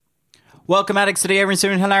Welcome, addicts, to the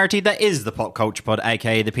ever-ensuing hilarity that is the Pop Culture Pod,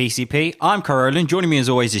 aka the PCP. I'm Carolyn. Joining me as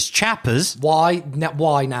always is Chappers. Why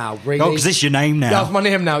now? Really? Oh, because this is your name now. That's my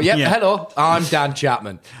name now. Yep. Yeah. Hello, I'm Dan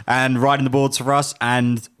Chapman. And riding the boards for us.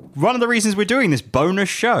 And one of the reasons we're doing this bonus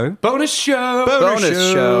show. Bonus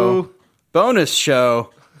show.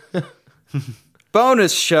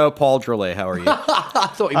 Bonus show, Paul Drolet, how are you?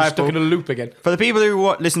 I thought he was stuck in a loop again. For the people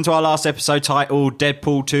who listened to our last episode titled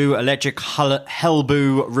Deadpool 2 Electric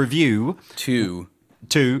Hellboo Review. Two.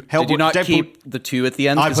 Did you not Deadpool, keep the two at the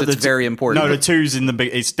end? Because it's very important. No, the two's in the big.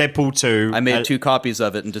 It's Deadpool 2. I made two copies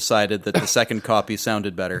of it and decided that the second copy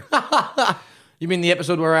sounded better. You mean the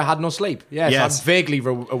episode where I had no sleep? Yes. I'm vaguely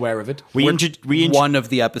aware of it. One of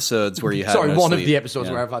the episodes where you had no one sleep. of the episodes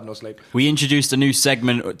where I've had no sleep. We introduced a new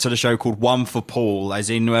segment to the show called One for Paul, as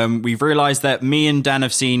in we've realised that me and Dan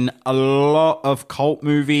have seen a lot of cult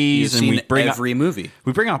movies. You've seen every movie.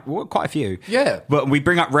 We bring up quite a few. Yeah. But we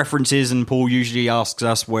bring up references and Paul usually asks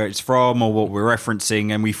us where it's from or what we're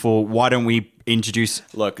referencing, and we thought, why don't we introduce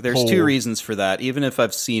Look, there's Paul? two reasons for that. Even if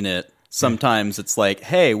I've seen it, sometimes it's like,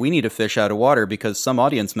 hey, we need a fish out of water because some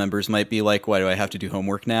audience members might be like, why do I have to do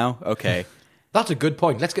homework now? Okay. That's a good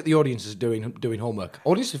point. Let's get the audiences doing homework.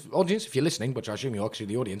 Audience, if you're listening, which I assume you're actually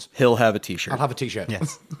the audience. He'll have a t-shirt. I'll have a t-shirt.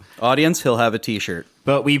 Yes. Audience, he'll have a t-shirt.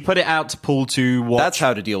 But we put it out to Paul to watch. That's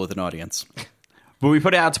how to deal with an audience. But we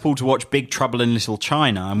put it out to Paul to watch Big Trouble in Little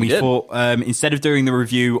China, and we did. thought instead of doing the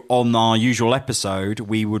review on our usual episode,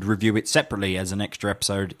 we would review it separately as an extra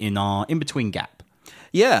episode in our in-between gap.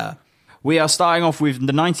 Yeah. We are starting off with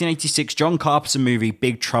the 1986 John Carpenter movie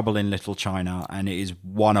Big Trouble in Little China, and it is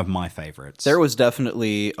one of my favorites. There was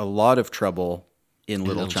definitely a lot of trouble in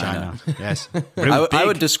Little China. Yes. I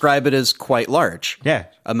would describe it as quite large. Yeah.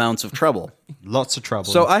 Amounts of trouble. Lots of trouble.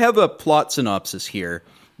 So I have a plot synopsis here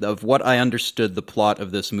of what I understood the plot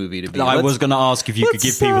of this movie to be. I was going to ask if you could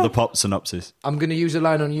give people the pop synopsis. I'm going to use a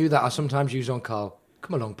line on you that I sometimes use on Carl.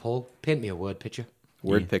 Come along, Paul. Paint me a word picture.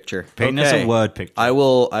 Word picture. Paint us a word picture. I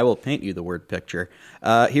will paint you the word picture.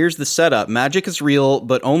 Here's the setup. Magic is real,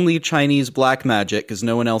 but only Chinese black magic, because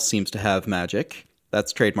no one else seems to have magic.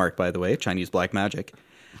 That's trademarked, by the way, Chinese black magic.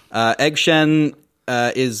 Egg Shen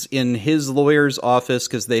is in his lawyer's office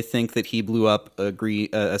because they think that he blew up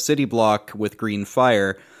a city block with green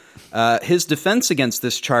fire. His defense against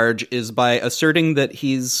this charge is by asserting that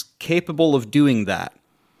he's capable of doing that.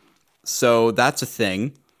 So that's a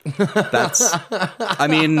thing. I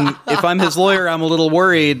mean, if I'm his lawyer, I'm a little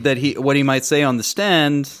worried that what he might say on the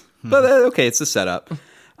stand. But okay, it's a setup.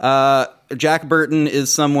 Jack Burton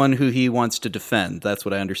is someone who he wants to defend. That's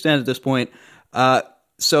what I understand at this point.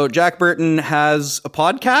 So Jack Burton has a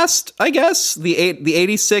podcast, I guess, the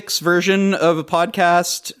 86 version of a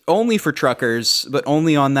podcast, only for truckers, but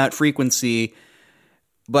only on that frequency.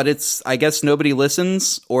 But I guess nobody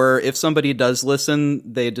listens, or if somebody does listen,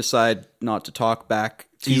 they decide not to talk back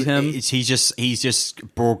to him. He's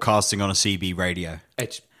just broadcasting on a CB radio.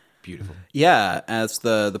 It's beautiful. Yeah, as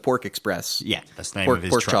the Pork Express. Yeah, that's the name of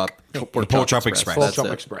his Pork truck. Chop. Pork Chop Express. Pork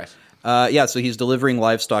Chop Express. Yeah, so he's delivering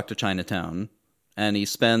livestock to Chinatown, and he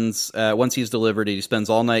spends once he's delivered it, he spends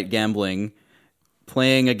all night gambling,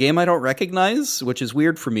 playing a game I don't recognize, which is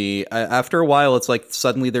weird for me. After a while, it's like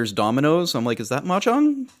suddenly there's dominoes. I'm like, is that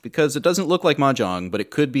mahjong? Because it doesn't look like mahjong, but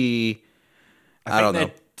it could be. I don't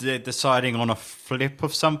know. They're deciding on a flip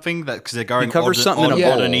of something because they're going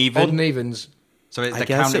odd and even. Odd and evens. So I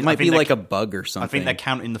guess it might be like a bug or something. I think they're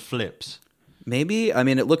counting the flips. Maybe. I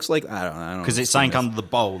mean, it looks like I don't know. Because it's saying under the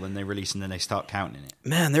bowl, and they release, and then they start counting it.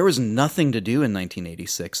 Man, there was nothing to do in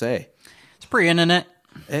 1986, eh? It's pre-internet.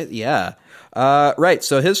 Yeah. Right.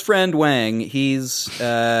 So his friend Wang,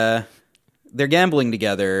 they're gambling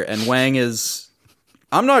together, and Wang is.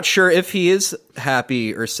 I'm not sure if he is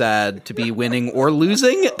happy or sad to be winning or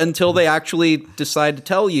losing until they actually decide to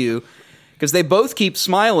tell you, because they both keep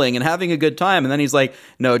smiling and having a good time. And then he's like,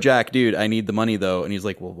 no, Jack, dude, I need the money, though. And he's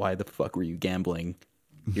like, well, why the fuck were you gambling?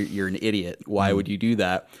 You're an idiot. Why would you do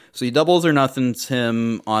that? So he doubles or nothings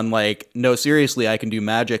him on like, no, seriously, I can do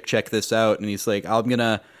magic. Check this out. And he's like, I'm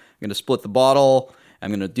gonna split the bottle.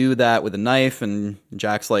 I'm gonna do that with a knife. And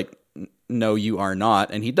Jack's like, no, you are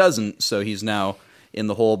not. And he doesn't. So he's now in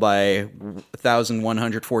the hole by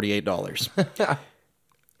 $1,148,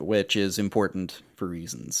 which is important for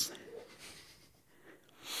reasons.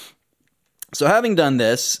 So having done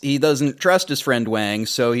this, he doesn't trust his friend Wang,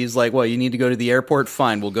 so he's like, well, you need to go to the airport?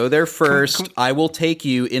 Fine, we'll go there first. I will take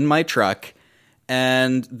you in my truck,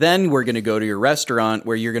 and then we're going to go to your restaurant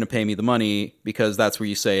where you're going to pay me the money because that's where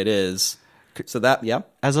you say it is. So that, yeah.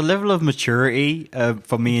 As a level of maturity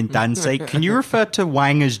for me and Dan's sake, can you refer to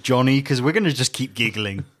Wang as Johnny? Because we're going to just keep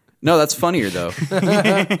giggling. No, that's funnier though.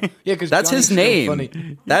 Yeah, because That's his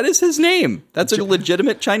name. That is his name. That's a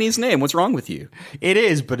legitimate Chinese name. What's wrong with you? It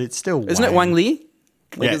is, but it's still Isn't it Wang Li?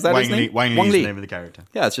 Yeah, is that Wang his name? Li. Wang Li is the name of the character.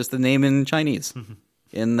 Yeah, it's just the name in Chinese.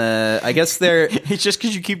 In the, I guess they're. It's just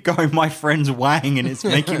because you keep going, my friend's Wang, and it's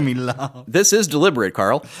making me laugh. This is deliberate,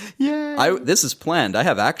 Carl. Yeah. This is planned. I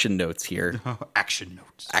have action notes here. Action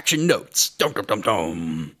notes. Action notes. Dum dum dum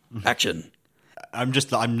dum. Action. I'm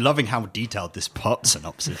loving how detailed this plot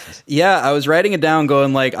synopsis is. Yeah, I was writing it down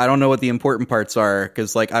going like, I don't know what the important parts are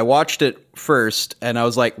because like I watched it first and I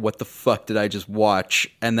was like, what the fuck did I just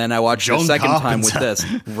watch? And then I watched it a John second time with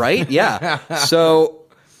Carpenter. this. Right? Yeah. So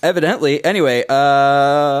evidently, anyway,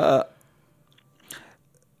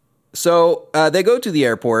 so they go to the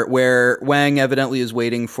airport where Wang evidently is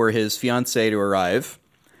waiting for his fiancée to arrive.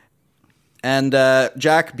 And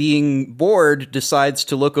Jack, being bored, decides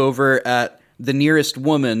to look over at the nearest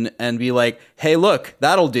woman and be like, hey, look,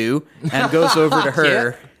 that'll do. And goes over to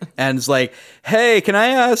her and is like, hey, can I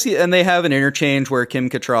ask you? And they have an interchange where Kim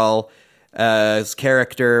Cattrall's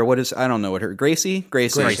character, I don't know what her, Gracie,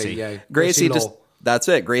 yeah. Gracie Law. just, that's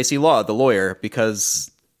it. Gracie Law, the lawyer,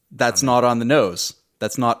 because that's not on the nose.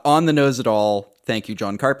 That's not on the nose at all. Thank you,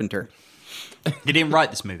 John Carpenter. He didn't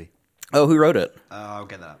write this movie. Oh, who wrote it? I'll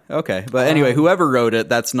get that. Okay. But anyway, whoever wrote it,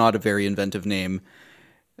 that's not a very inventive name.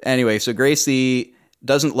 Anyway, so Gracie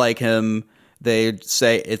doesn't like him. They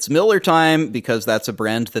say it's Miller time because that's a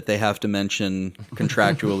brand that they have to mention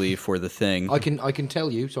contractually for the thing. I can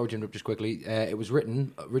tell you, sorry to interrupt just quickly, it was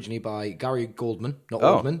written originally by Gary Goldman, not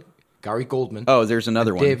Oh. Oldman, Gary Goldman. Oh, there's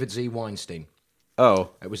another one. David Z. Weinstein. Oh.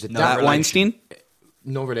 It was Matt adapted. Weinstein?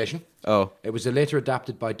 No relation. Oh. It was later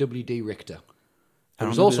adapted by W.D. Richter. It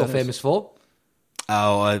was know who also that is. famous for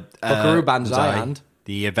Buckaroo Banzai and-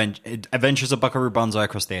 The Adventures of Buckaroo Banzai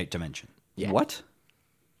Across the Eighth Dimension. What?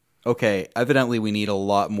 Okay, evidently we need a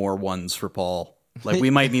lot more ones for Paul. Like, we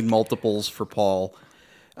might need multiples for Paul.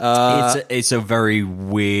 It's a very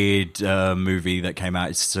weird movie that came out.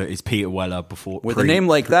 It's Peter Weller before With a name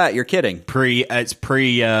like that, you're kidding. It's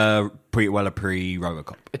Peter Weller pre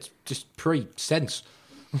RoboCop. It's just pre-sense.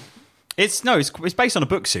 It's based on a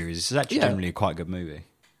book series. It's actually generally quite a good movie.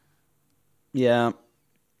 Yeah.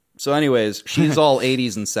 So anyways, she's all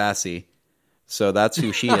 80s and sassy. So that's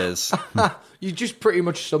who she is. You just pretty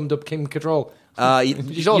much summed up Kim Cattrall.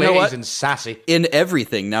 You She's all know 80s what? and sassy. In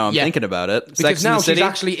everything, now I'm Yeah. thinking about it. Because Sex now and the she's City.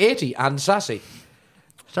 actually 80 and sassy.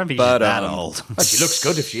 I don't think But, she's that old. Well, she looks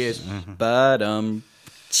good if she is. But,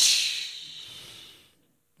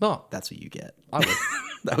 No, that's what you get. I would.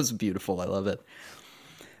 That was beautiful. I love it.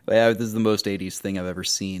 But yeah, this is the most 80s thing I've ever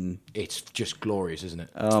seen. It's just glorious, isn't it?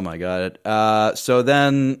 Oh my god. So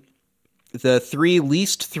then the three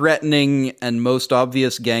least threatening and most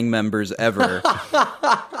obvious gang members ever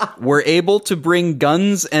were able to bring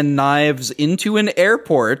guns and knives into an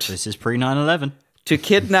airport This is pre 9/11. to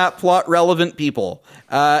kidnap plot relevant people.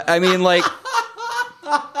 I mean, like,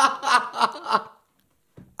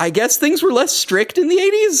 I guess things were less strict in the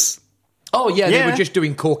 80s. Oh, yeah, they Yeah. were just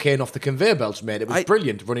doing cocaine off the conveyor belts, mate. It was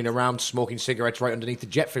brilliant, running around smoking cigarettes right underneath the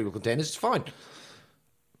jet fuel containers. It's fine.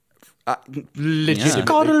 Legitimately.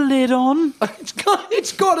 Got a lid on.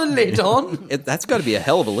 It's got a lid on. That's got to be a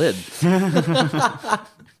hell of a lid.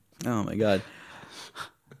 Oh my god.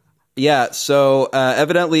 Yeah, so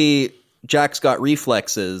evidently Jack's got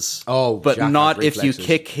reflexes. Oh, but Jack has not if you reflexes.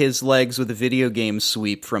 kick his legs with a video game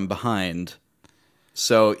sweep from behind.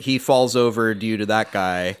 So he falls over due to that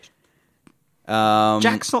guy.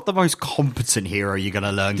 Jack's not the most competent hero you're going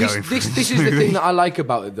to learn going through. This is the thing that I like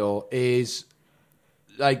about it, though, is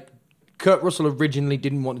like Kurt Russell originally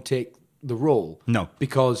didn't want to take the role. No.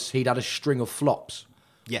 Because he'd had a string of flops.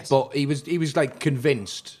 Yes. But he was like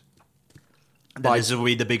convinced. This will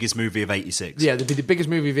be the biggest movie of 86. Yeah, the biggest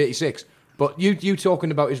movie of '86. But you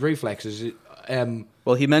talking about his reflexes?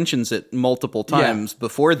 Well, he mentions it multiple times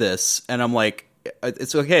before this, and I'm like,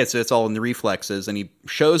 it's okay, so it's all in the reflexes, and he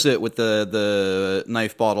shows it with the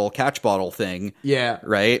knife bottle, catch bottle thing. Yeah.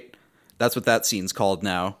 Right? That's what that scene's called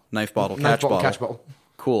now. Knife bottle, catch bottle. catch bottle.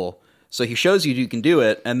 Cool. So he shows you can do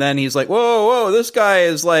it, and then he's like, whoa, this guy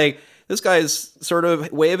is sort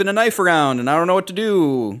of waving a knife around, and I don't know what to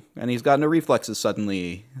do. And he's got no reflexes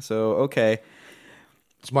suddenly. So, okay.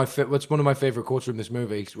 It's one of my favorite quotes from this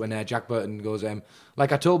movie when Jack Burton goes,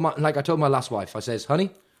 like I told my last wife, I says,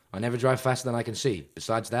 honey, I never drive faster than I can see.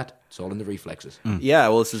 Besides that, it's all in the reflexes. Yeah,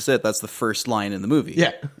 well, this is it. That's the first line in the movie.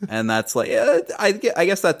 Yeah. And that's like, I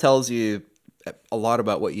guess that tells you a lot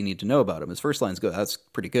about what you need to know about him. His first line's good. That's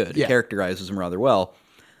pretty good. Yeah. It characterizes him rather well.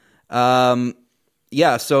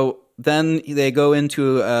 Yeah, so then they go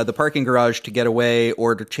into the parking garage to get away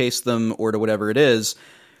or to chase them or to whatever it is.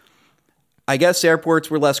 I guess airports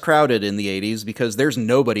were less crowded in the 80s because there's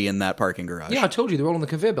nobody in that parking garage. Yeah, I told you they were all on the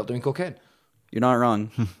conveyor belt doing cocaine. You're not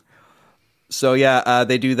wrong. So yeah,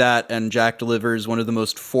 they do that, and Jack delivers one of the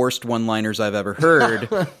most forced one-liners I've ever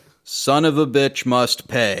heard. Son of a bitch must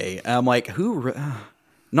pay. And I'm like, who?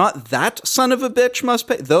 Not that son of a bitch must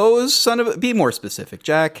pay. Those son of a... Be more specific,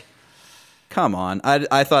 Jack. Come on.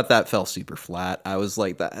 I thought that fell super flat. I was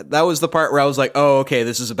like, that was the part where I was like, oh, okay,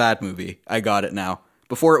 this is a bad movie. I got it now.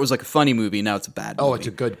 Before it was like a funny movie, now it's a bad movie. Oh, it's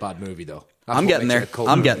a good bad movie, though. That's I'm what getting makes there. it a cult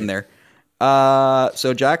I'm movie. getting there.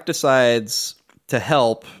 So Jack decides to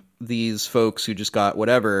help these folks who just got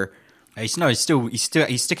whatever. He's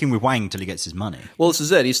sticking with Wang till he gets his money. Well, this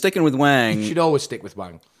is it. He's sticking with Wang You should always stick with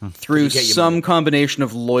Wang. through get your some money. combination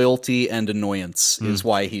of loyalty and annoyance is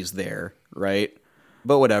why he's there, right?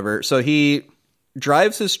 But whatever. So he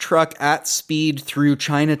drives his truck at speed through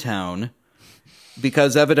Chinatown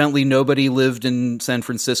because evidently nobody lived in San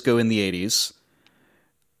Francisco in the 80s.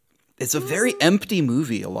 It's a very empty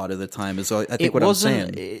movie a lot of the time, is I think what I'm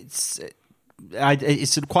saying. It's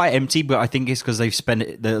quite empty, but I think it's because they've spent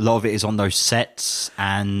a lot of it is on those sets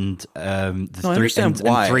and I understand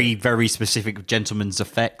why. and three very specific gentleman's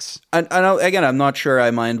effects. Again, I'm not sure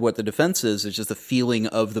I mind what the defense is. It's just the feeling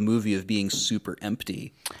of the movie of being super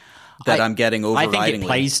empty that I'm getting overridingly. I think it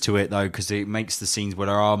plays to it, though, because it makes the scenes where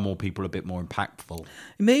there are more people a bit more impactful.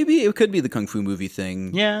 Maybe it could be the Kung Fu movie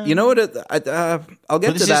thing. Yeah. You know what? I'll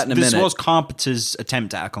get to that in a minute. This was Carpenter's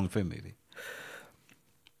attempt at a Kung Fu movie.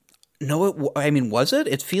 No, was it?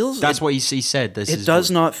 It feels... That's what he said. It does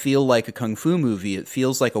not feel like a Kung Fu movie. It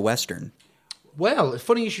feels like a Western. Well, it's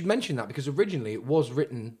funny you should mention that because originally it was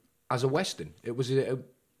written as a Western. It was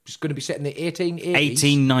just going to be set in the 1880s.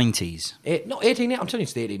 1890s. No, 1880s. I'm telling you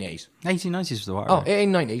it's the 1880s. 1890s was the right Oh, one.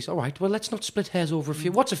 1890s. All right. Well, let's not split hairs over a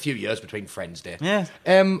few... What's a few years between Friends Day? Yeah.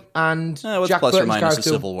 And what's Jack plus or Burton's minus a character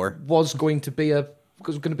Civil War? was going to be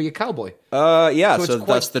a cowboy. Yeah, So so it's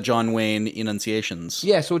that's quite- the John Wayne enunciations.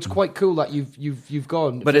 Yeah, so it's quite cool that you've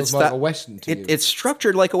gone. But feels it's more like that a Western to you. it's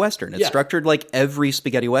structured like a Western. It's Yeah. structured like every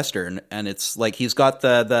spaghetti Western, and it's like he's got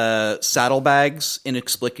the saddlebags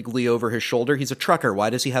inexplicably over his shoulder. He's a trucker. Why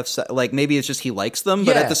does he have maybe it's just he likes them,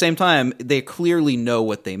 but Yeah. at the same time they clearly know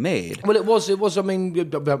what they made. Well, it was. I mean,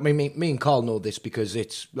 me and Carl know this because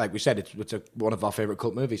it's like we said, it's one of our favorite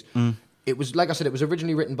cult movies. It was, like I said, it was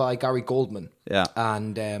originally written by Gary Goldman. Yeah.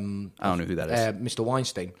 And I don't know who that is. Mr.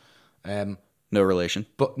 Weinstein. No relation.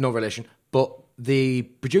 But no relation. But the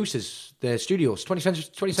producers, the studios, 20th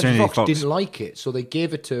Century Fox. Fox didn't like it, so they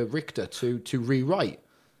gave it to Richter to rewrite.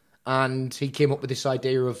 And he came up with this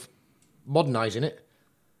idea of modernising it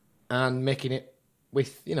and making it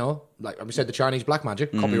with, like we said, the Chinese black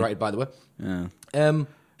magic, copyrighted, by the way. Yeah.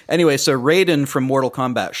 Anyway, so Raiden from Mortal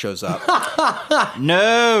Kombat shows up.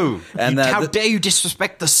 No! And how dare you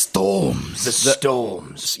disrespect the Storms? The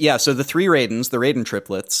Storms. Yeah, so the three Raidens, the Raiden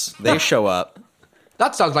triplets, they show up.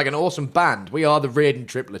 That sounds like an awesome band. We are the Raiden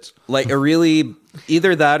triplets. Like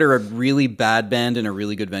either that or a really bad band in a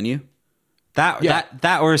really good venue.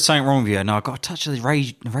 That or is something wrong with you? No, I've got to touch the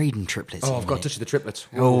Raiden triplets. Oh, I've got to touch the triplets.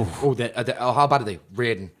 Oh, how bad are they?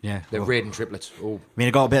 Raiden. Yeah. They're Raiden triplets. Oh. I mean,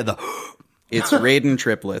 I got a bit of the... It's Raiden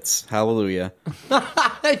triplets. Hallelujah.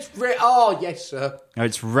 Oh, yes, sir. No,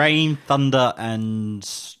 it's Rain, Thunder, and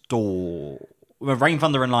Storm. Well, Rain,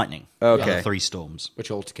 Thunder, and Lightning. Okay. Are the three storms.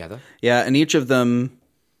 Which all together. Yeah, and each of them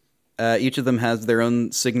has their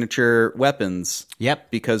own signature weapons.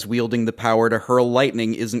 Yep. Because wielding the power to hurl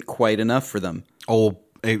lightning isn't quite enough for them. Or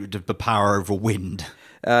the power over wind.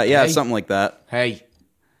 Yeah, Hey. something like that. Hey,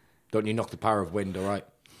 don't you knock the power of wind, all right?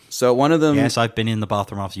 So one of them... Yes, I've been in the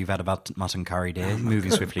bathroom after you've had a mutton curry, dear.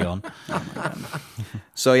 Moving swiftly on.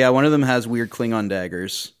 So yeah, one of them has weird Klingon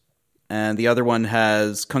daggers. And the other one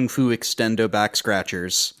has Kung Fu extendo back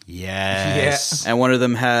scratchers. Yes. And one of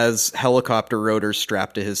them has helicopter rotors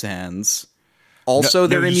strapped to his hands. Also,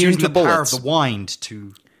 they're he's immune using to the power bullets. of the wind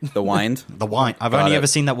to... The wind? The wind. I've Got only it. ever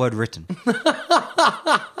seen that word written.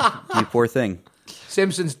 You poor thing.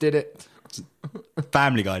 Simpsons did it.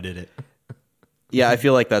 Family Guy did it. Yeah, I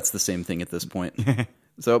feel like that's the same thing at this point.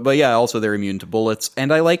 But yeah, also they're immune to bullets.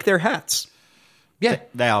 And I like their hats. Yeah.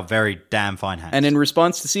 They are very damn fine hats. And in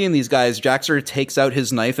response to seeing these guys, Jack sort of takes out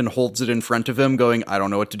his knife and holds it in front of him, going, I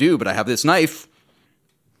don't know what to do, but I have this knife.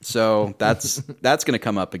 So that's going to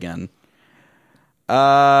come up again.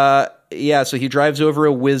 Yeah, so he drives over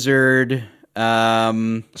a wizard.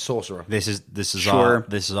 Sorcerer. This is Sure.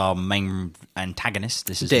 our main antagonist.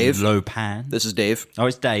 This is Dave. Lopan. This is Dave. Oh,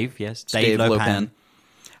 it's Dave. Yes, It's Dave Lopan.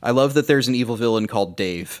 I love that there's an evil villain called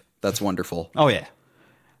Dave. That's wonderful. Oh yeah.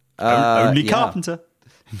 Only yeah. Carpenter.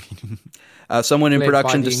 Someone in Played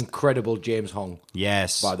production by the incredible James Hong.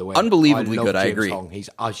 Yes. By the way, Unbelievably love good, I James agree. Hong. He's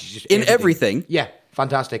just In everything. Yeah,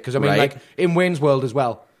 fantastic. Because I mean, Right. like in Wayne's World as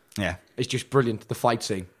well, Yeah. it's just brilliant. The fight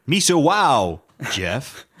scene. Miso wow,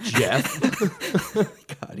 Jeff. Jeff.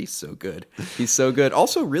 God, he's so good. He's so good.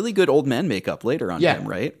 Also, really good old man makeup later on Yeah. him,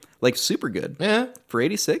 right? Like super good. Yeah. For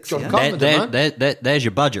 86. John Yeah. Carpenter. There's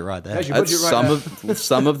your budget right there. There's your That's budget right there.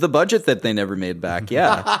 some of the budget that they never made back.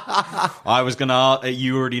 Yeah. I was gonna.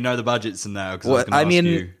 You already know the budgets in there. Well, I mean,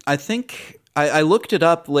 you. I think I looked it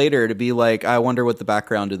up later to be like, I wonder what the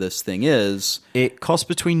background of this thing is. It cost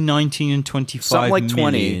between 19 and 25 Something like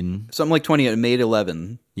 20. million. Something like 20. It made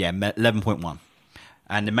 11. Yeah, 11.1.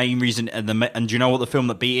 And the main reason, and do you know what the film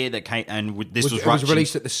that beat it? That came and this was It was rushed.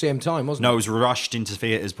 released at the same time, wasn't No, it it? was rushed into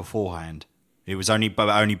theaters beforehand. It was only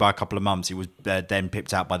by a couple of months. It was then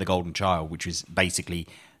picked out by The Golden Child, which was basically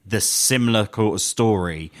the similar sort of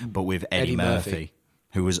story, but with Eddie Murphy,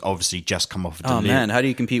 who was obviously just come off. Oh, man. How do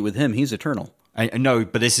you compete with him? He's eternal. No,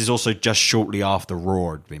 but this is also just shortly after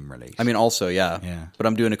Raw had been released. I mean, also, yeah. Yeah. But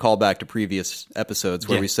I'm doing a callback to previous episodes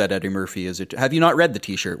where Yeah. we said Eddie Murphy is. Have you not read the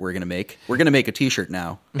T-shirt we're going to make? We're going to make a T-shirt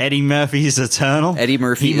now. Eddie Murphy is eternal. Eddie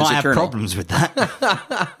Murphy he is might eternal. have problems with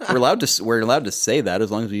that. We're allowed to say that as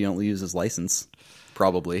long as we don't use his license.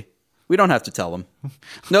 Probably. We don't have to tell him.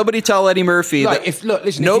 Nobody tell Eddie Murphy. Right, that,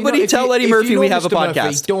 listen. nobody tell Eddie Murphy we have a Mr. Murphy,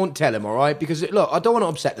 podcast. don't tell him, all right? Because look, I don't want to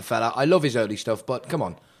upset the fella. I love his early stuff, but come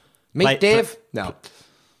on, meet Like, Dave. No,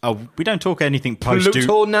 Oh, we don't talk anything post.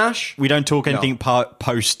 Pluto Nash. We don't talk anything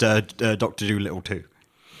post Doctor Dolittle 2.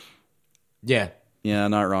 Yeah, Yeah,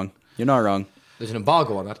 not wrong. You're not wrong. there's an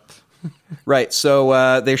embargo on that. Right.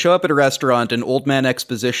 So they show up at a restaurant, and Old Man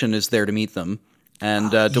Exposition is there to meet them and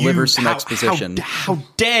delivers some exposition. How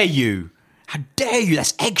dare you? How dare you?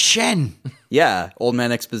 That's Egg Shen. Yeah, Old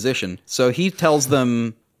Man Exposition. So he tells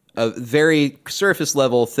them a very surface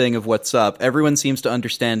level thing of what's up. Everyone seems to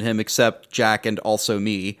understand him except Jack and also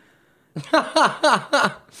me.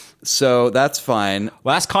 So that's fine.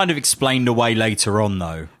 Well, that's kind of explained away later on,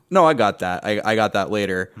 though. No, I got that. I got that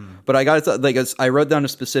later. But I got like I wrote down a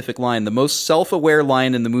specific line. The most self-aware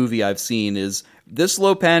line in the movie I've seen is this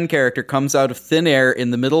Lopan character comes out of thin air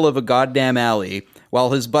in the middle of a goddamn alley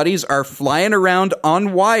while his buddies are flying around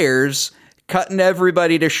on wires, cutting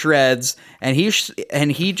everybody to shreds, and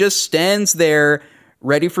he just stands there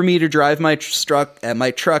ready for me to drive my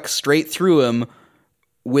truck straight through him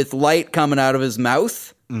with light coming out of his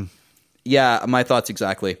mouth. Yeah, my thoughts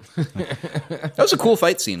exactly. That was a cool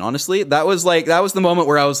fight scene, honestly. That was the moment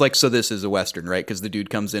where I was like, so this is a Western, right? Because the dude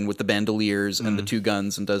comes in with the bandoliers and the two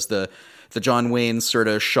guns and does the John Wayne sort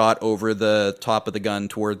of shot over the top of the gun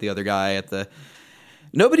toward the other guy at the...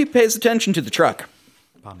 Nobody pays attention to the truck.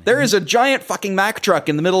 There is a giant fucking Mack truck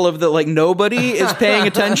in the middle of the, like, nobody is paying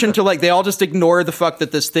attention to, like, they all just ignore the fuck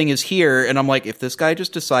that this thing is here. And I'm like, if this guy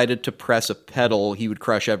just decided to press a pedal, he would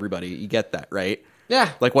crush everybody. You get that, right?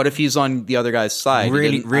 Yeah, Like, what if he's on the other guy's side?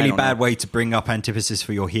 Really, I really don't bad know. way to bring up antithesis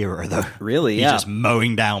for your hero, though. Really, He's yeah. just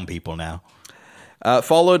mowing down people now.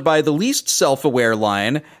 Followed by the least self-aware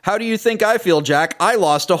line, how do you think I feel, Jack? I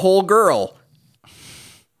lost a whole girl.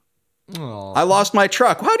 Aw. I lost my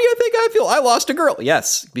truck. How do you think I feel? I lost a girl.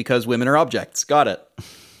 Yes, because women are objects. Got it.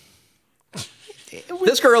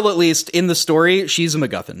 This girl, at least, in the story, she's a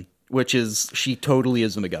MacGuffin, she totally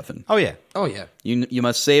is a MacGuffin. Oh, yeah. Oh yeah. You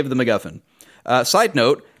must save the MacGuffin. Side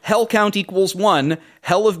note, hell count equals 1,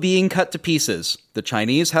 hell of being cut to pieces. The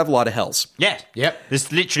Chinese have a lot of hells. Yeah. Yep.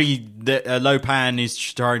 This literally, Lopan is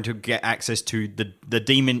trying to get access to the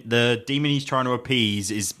demon. The demon he's trying to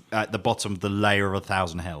appease is at the bottom of the layer of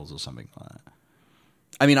 1,000 hells or something like that.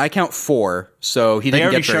 I mean, I count 4, so he They didn't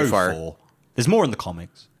only get very show far. 4. There's more in the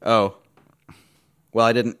comics. Oh. Well,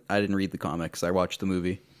 I didn't read the comics. I watched the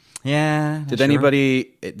movie. Yeah. Did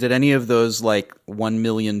any of those like 1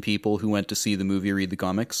 million people who went to see the movie read the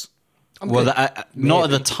comics? Well, not at the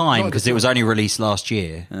Maybe. time Not at because the it was time. only released last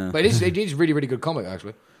year. But it is really, really good comic,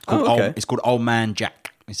 actually. Oh, okay. It's called Old Man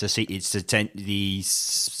Jack. It's basically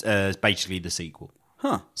the sequel.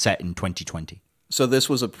 Huh. Set in 2020. So this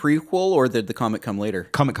was a prequel, or did the comic come later?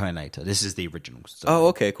 Comic coming later. This is the original. So. Oh,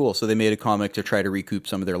 okay, cool. So they made a comic to try to recoup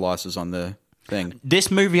some of their losses on the thing.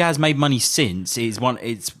 This movie has made money since. Well,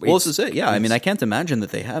 this is it. Yeah, I mean, I can't imagine that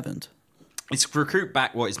they haven't. It's recruit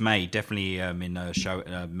back what it's made. Definitely in a show,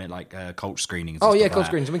 cult screenings. Oh and yeah, stuff cult like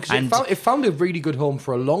screens. I mean, that. because it found a really good home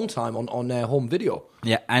for a long time on their home video.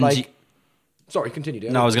 Yeah, and Like- Sorry, continue.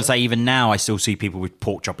 Dan. no, I was going to say even now I still see people with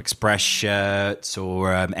Pork Chop Express shirts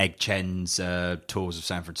or Egg Chen's tours of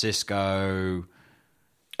San Francisco.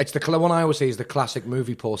 It's the one I always say is the classic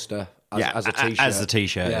movie poster as a t-shirt. As the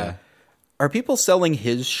t-shirt. Yeah. Are people selling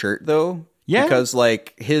his shirt though? Yeah. Because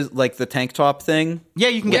like the tank top thing. Yeah,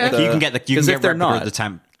 you can get Yeah. the, you can get the you 'Cause can if get they're replica not- of the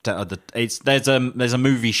temp. There's a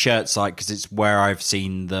movie shirt site because it's where I've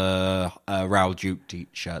seen the Raoul Duke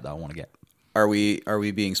shirt that I want to get. Are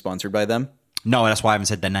we being sponsored by them? No, that's why I haven't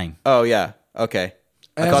said their name. Oh yeah. Okay.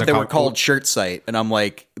 I thought they I were can't- called Shirt Site, and I'm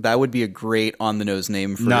like, that would be a great on the nose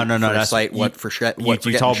name for No, for a that's site. you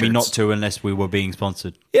told me not to unless we were being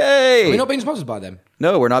sponsored. Yay! We're not being sponsored by them.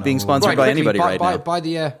 No, we're not being sponsored by quickly, anybody right now.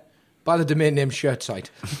 Buy the domain name shirt site.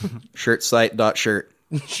 Shirtsite.shirt.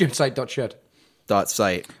 Shirtsite.shirt.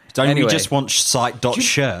 .site. Don't Anyway. we just want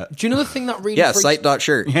site.shirt? Do you know the thing that really Yeah, freaks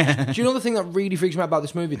site.shirt. Do you know the thing that really freaks me out about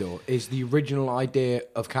this movie though is the original idea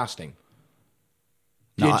of casting?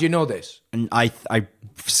 No, Do you know this? And I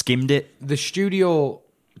skimmed it. The studio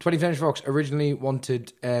 20th Century Fox originally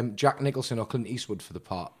wanted Jack Nicholson or Clint Eastwood for the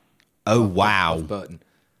part Oh of wow! Burton.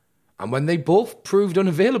 And when they both proved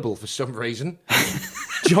unavailable for some reason,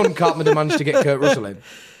 John Carpenter managed to get Kurt Russell in.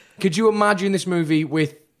 Could you imagine this movie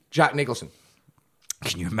with Jack Nicholson?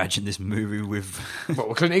 Can you imagine this movie with Well,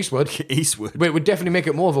 with Clint Eastwood. Eastwood? But it would definitely make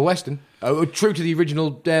it more of a Western. True to the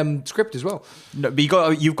original script as well. No,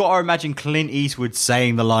 but you've got to imagine Clint Eastwood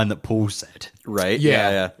saying the line that Paul said. Right? Yeah.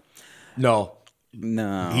 Yeah. No.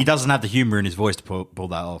 No. He doesn't have the humor in his voice to pull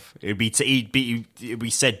that off. It'd be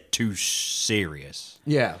said too serious.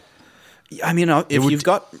 Yeah. I mean,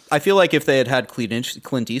 I feel like if they had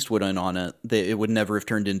Clint Eastwood on it, it would never have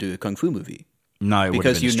turned into a kung fu movie. No, it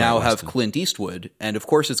Because been you a straight now have Western. Clint Eastwood, and of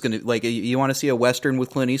course it's going to, like, you want to see a Western with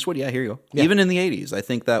Clint Eastwood? Yeah, here you go. Yeah. Even in the 80s, I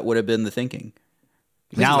think that would have been the thinking.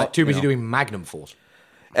 Now, Now, like too busy you know. doing Magnum Force.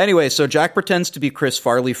 Anyway, so Jack pretends to be Chris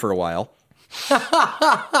Farley for a while.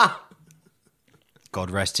 God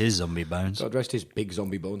rest his zombie bones. God rest his big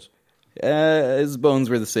zombie bones. His bones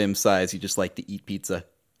were the same size. He just liked to eat pizza.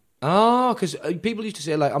 Oh, because people used to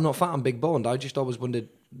say, like, I'm not fat, I'm big boned. I just always thought that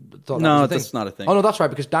No, was a thing. that's not a thing. Oh, no, that's right,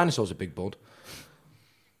 because dinosaurs are big boned.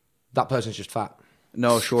 That person's just fat.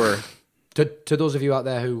 No, sure. To those of you out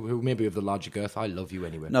there who maybe of the larger girth, I love you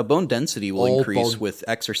anyway. Now, bone density will All increase bone- with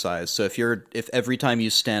exercise. So if every time you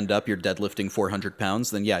stand up you're deadlifting 400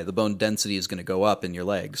 pounds, then yeah, the bone density is going to go up in your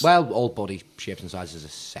legs. Well, all body shapes and sizes are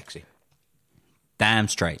sexy. Damn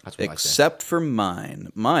straight. That's what I say. Except for mine.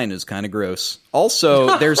 Mine is kind of gross.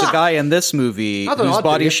 Also, there's a guy in this movie I don't know, whose I'd do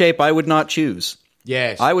body it. shape I would not choose.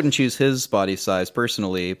 Yes. I wouldn't choose his body size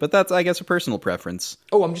personally, but that's, I guess, a personal preference.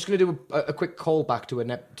 Oh, I'm just going to do a quick callback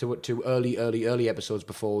to early episodes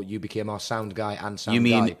before you became our sound guy and sound You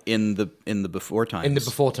mean guy. in the before times? In the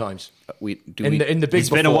before times. In In the big It's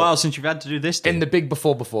before. been a while since you've had to do this. In the big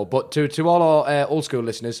before. But to all our old school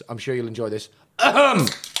listeners, I'm sure you'll enjoy this.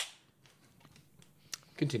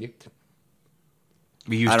 Continue.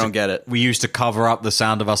 I don't get it. We used to cover up the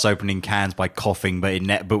sound of us opening cans by coughing, but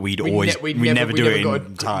we'd never do it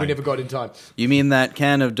in time. We never got in time. You mean that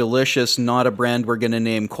can of delicious, not a brand we're going to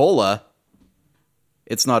name cola?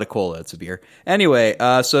 It's not a cola, it's a beer. Anyway,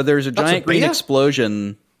 so there's a giant green beer?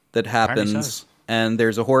 explosion that happens, Apparently so. and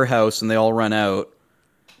there's a whorehouse, and they all run out.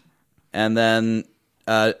 And then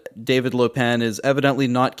David Lopan is evidently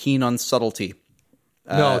not keen on subtlety.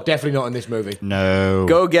 No, definitely not in this movie. No.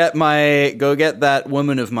 Go get that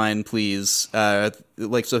woman of mine, please. So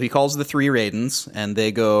he calls the three Raidens, and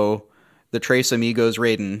they go, the Tres Amigos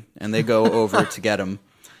Raiden, and they go over to get him.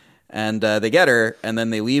 And they get her, and then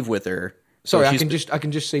they leave with her. So Sorry, she's- I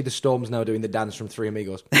can just see the Storms now doing the dance from Three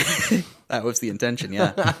Amigos. That was the intention,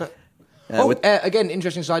 yeah. Again,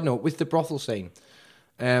 interesting side note with the brothel scene.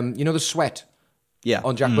 You know the sweat Yeah.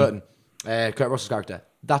 on Jack Burton, Kurt Russell's character.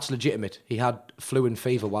 That's legitimate. He had flu and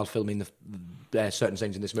fever while filming the certain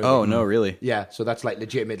scenes in this movie. Oh, no, really? Yeah, so that's like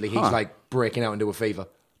legitimately he's like breaking out into a fever,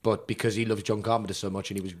 but because he loves John Carpenter so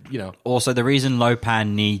much and he was, Also, the reason Lopan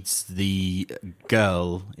needs the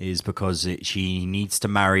girl is because she needs to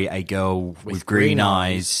marry a girl with green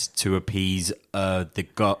eyes to appease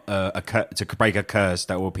to break a curse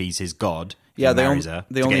that will appease his god. He Yeah, they marries only- her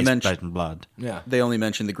they to only get his mention- flesh and blood. yeah. They only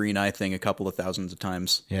mentioned the green eye thing a couple of thousands of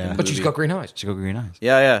times. Yeah. in the But she's movie. got green eyes. She got green eyes.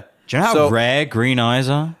 Yeah, yeah. Do you know how So- rare green eyes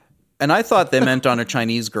are? And I thought they meant on a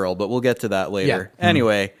Chinese girl, but we'll get to that later.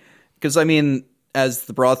 Anyway, because, I mean, as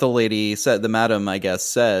the brothel lady said, the madam, I guess,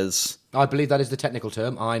 says, I believe that is the technical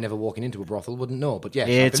term. I never walking into a brothel wouldn't know, but yes,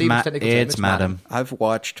 I It's believe the technical term. it's madam. I've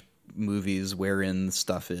watched movies wherein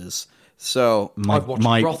stuff is. So, I've watched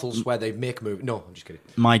brothels where they make movies. No, I'm just kidding.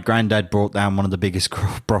 My granddad brought down one of the biggest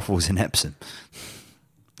brothels in Epsom.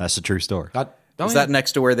 That's a true story. is that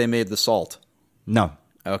next to where they made the salt? No,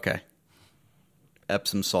 Okay.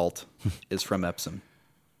 Epsom salt is from Epsom.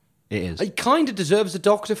 it is. He kind of deserves a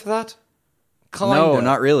doctor for that. Kinda. No,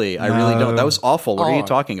 not really. I really don't. That was awful. What are you Oh.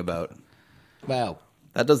 talking about? Well,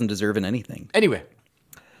 That doesn't deserve an anything. Anyway,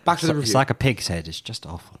 back to the review. It's like a pig's head. It's just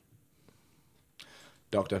awful.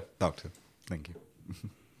 Doctor. Thank you.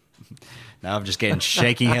 Now I'm just getting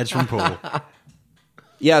shaking heads from Paul.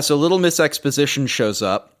 Yeah, so Little Miss Exposition shows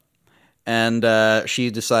up, and she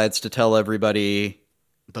decides to tell everybody...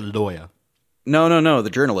 The lawyer. No, the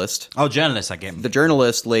journalist. Oh, journalist, I get him. The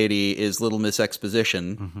journalist lady is Little Miss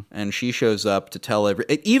Exposition, and she shows up to tell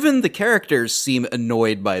even the characters seem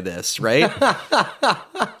annoyed by this, right?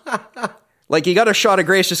 Like, you got a shot of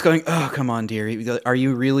Grace just going, oh, come on, dear. Are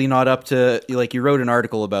you really not up to... Like, you wrote an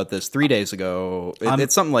article about this 3 days ago.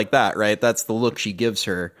 It's something like that, right? That's the look she gives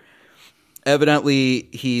her. Evidently,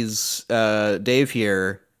 he's... Dave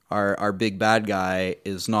here, our big bad guy,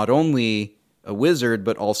 is not only a wizard,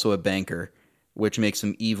 but also a banker, which makes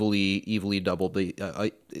him evilly double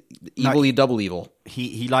evil.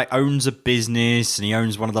 He like owns a business, and he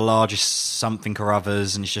owns one of the largest something or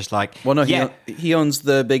others, and it's just like, Well, no, yeah, he owns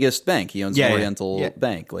the biggest bank. He owns the Oriental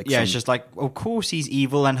Bank. Like, it's just like, of course he's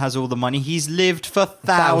evil and has all the money. He's lived for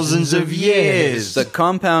thousands of years. the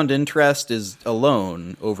compound interest is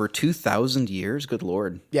alone over 2,000 years. Good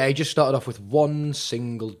Lord. Yeah, he just started off with one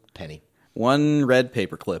single penny. One red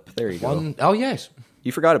paperclip. There you go. Oh, yes.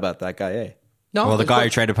 You forgot about that guy, eh? No, Well, the it's guy not- who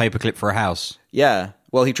traded a paperclip for a house, Yeah.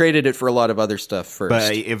 Well, he traded it for a lot of other stuff first.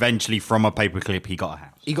 but eventually from a paperclip he got a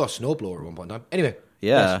house. He got a snowblower at one point in time. Anyway.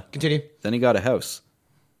 Yeah. Yes, continue. Then he got a house.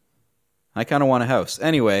 I kind of want a house.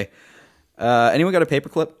 Anyway, anyone got a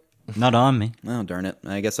paperclip? Not on me. Oh, darn it.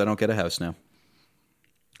 I guess I don't get a house now.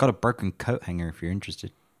 Got a broken coat hanger if you're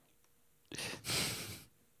interested.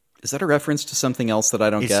 Is that a reference to something else that I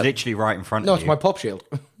don't It's get? literally right in front No, of it's you. my pop shield.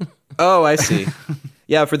 Oh, I see.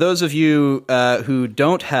 Yeah, for those of you who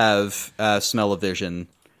don't have smell-o-vision,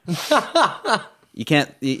 you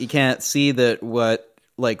can't see that what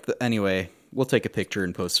like anyway. We'll take a picture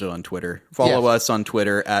and post it on Twitter. Follow us on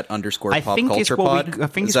Twitter at _pop culture pod. I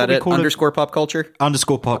think Is it's that what we it? call it. Underscore pop culture.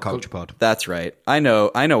 _ pop culture pod. That's right. I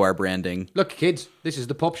know our branding. Look, kids, this is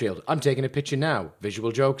the pop shield. I'm taking a picture now.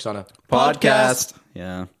 Visual jokes on a Podcast.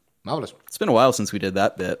 Yeah, Marvelous. it's been a while since we did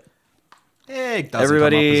that bit. It doesn't come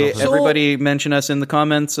up as often. Everybody mention us in the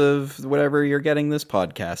comments of whatever you're getting this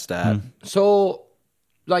podcast at. So,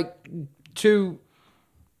 like,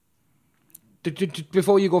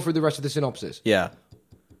 before you go through the rest of the synopsis, Yeah,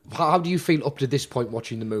 how do you feel up to this point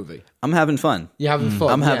watching the movie? I'm having fun. You having fun?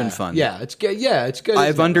 I'm having Yeah. fun. Yeah, it's good. Yeah, it's good. I've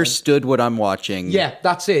isn't it, man? understood what I'm watching. Yeah,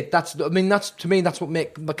 that's it. That's to me. That's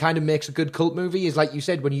what kind of makes a good cult movie. Is like you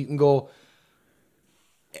said, when you can go,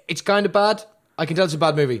 it's kind of bad. I can tell it's a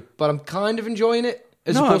bad movie, but I'm kind of enjoying it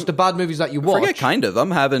as No, opposed to bad movies that you watch. Forget kind of. I'm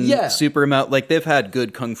having Yeah. super amount. Like, they've had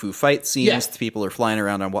good kung fu fight scenes. Yeah. People are flying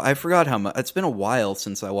around on. I forgot how much. It's been a while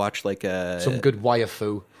since I watched like a Some good wire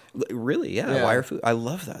fu. Really, Yeah. wire fu. I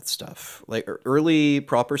love that stuff. Like early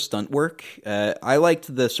proper stunt work. I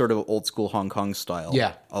liked the sort of old school Hong Kong style.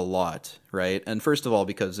 Yeah. A lot. Right. And first of all,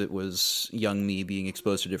 because it was young me being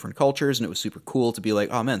exposed to different cultures, and it was super cool to be like,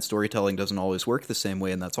 oh man, storytelling doesn't always work the same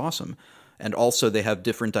way, and that's awesome. And also, they have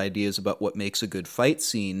different ideas about what makes a good fight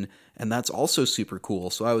scene, and that's also super cool.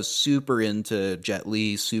 So I was super into Jet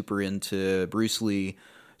Li, super into Bruce Lee,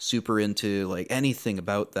 super into like anything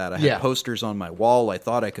about that. I had Yeah. posters on my wall. I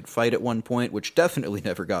thought I could fight at one point, which definitely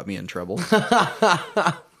never got me in trouble.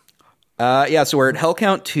 Yeah, so we're at Hell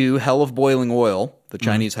Count 2, Hell of Boiling Oil. The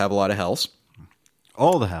Chinese have a lot of hells.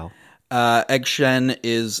 All the hell. Egg Shen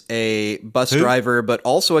is a bus Who? driver, but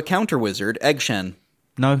also a counter wizard. Egg Shen.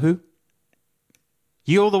 No, who?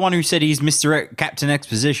 You're the one who said he's Mr. Captain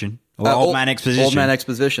Exposition. Or Old Man Exposition. Old Man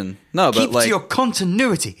Exposition. No, Keep but like... to your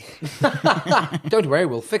continuity. Don't worry,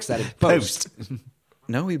 we'll fix that in post.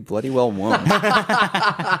 No, he bloody well won't.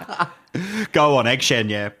 Go on, Egg Shen,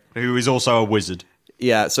 yeah. Who is also a wizard.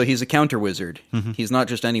 Yeah, so he's a counter wizard. He's not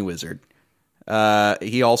just any wizard.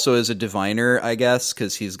 He also is a diviner, I guess,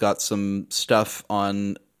 because he's got some stuff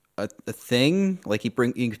on a thing. Like he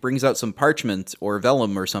brings out some parchment or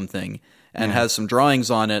vellum or something, and has some drawings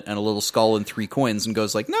on it and a little skull and 3 coins, and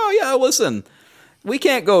goes like, "No, yeah, listen, we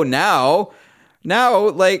can't go now. Now,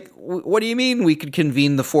 like, what do you mean we could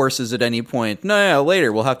convene the forces at any point? No,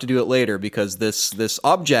 later. We'll have to do it later because this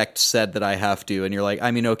object said that I have to." And you're like,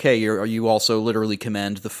 I mean, okay, you also literally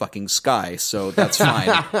command the fucking sky, so that's fine.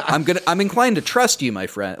 I'm inclined to trust you, my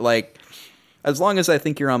friend. Like, as long as I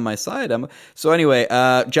think you're on my side. So anyway,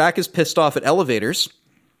 Jack is pissed off at elevators.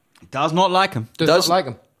 Does not like him. Does not like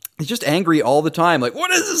him. He's just angry all the time. Like,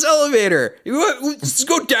 what is this elevator? Let's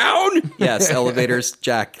go down. Yes, elevators,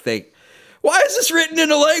 Jack. Why is this written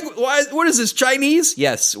in a language? What is this, Chinese?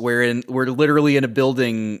 Yes, we're literally in a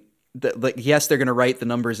building that, like, yes, they're going to write the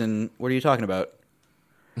numbers in. What are you talking about?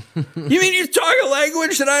 You mean you talk a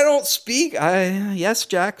language that I don't speak? Yes,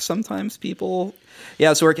 Jack. Sometimes people.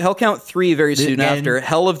 Yeah, so we're at Hell Count 3 very soon after.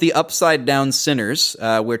 Hell of the Upside Down Sinners,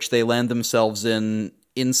 which they land themselves in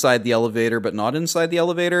inside the elevator, but not inside the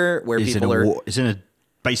elevator, where people are. It's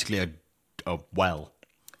basically a well.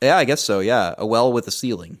 Yeah, I guess so. Yeah, a well with a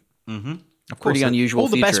ceiling. Mm-hmm. Of course, pretty unusual. All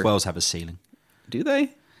the best feature. wells have a ceiling. Do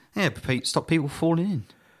they? Yeah, but stop people falling in.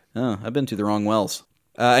 Oh, I've been to the wrong wells.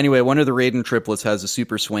 Anyway, one of the Raiden triplets has a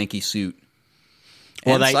super swanky suit.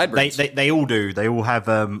 Well, And they sideburns. they all do. They all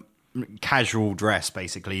have casual dress,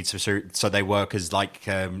 basically, so they work as like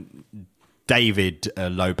David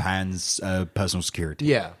Lopan's personal security.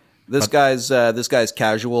 Yeah. This guy's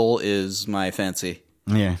casual is my fancy.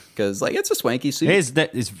 Yeah. Because, like, it's a swanky suit.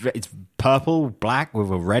 It's purple, black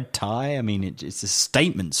with a red tie. I mean, it's a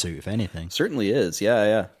statement suit, if anything. Certainly is,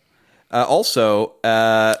 yeah. Also,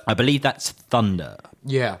 I believe that's Thunder.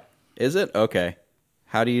 Yeah. is it? Okay.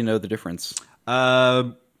 How do you know the difference?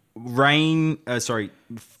 Lightning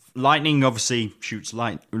obviously shoots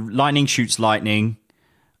lightning shoots lightning.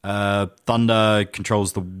 Thunder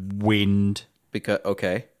controls the wind.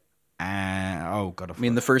 Okay. Oh god, I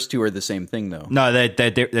mean, the first two are the same thing, though. no,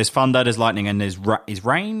 there's thunder, there's lightning, and there's is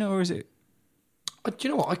rain, or is it? Do you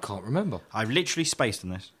know what? I can't remember. I've literally spaced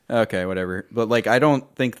on this. Okay, whatever. But, like, I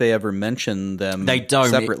don't think they ever mention them They don't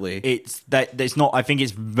separately. It's not. I think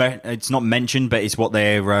it's not mentioned, but it's what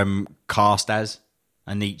they're cast as,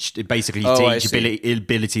 and each I see.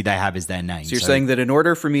 ability they have is their name. So you're saying that in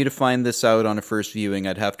order for me to find this out on a first viewing,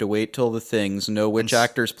 I'd have to wait till the things, know which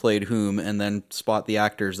actors played whom, and then spot the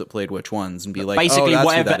actors that played which ones, and be like, basically oh,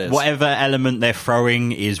 that's who that is. whatever element they're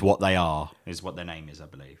throwing is what they are, is what their name is, I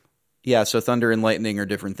believe. Yeah, so thunder and lightning are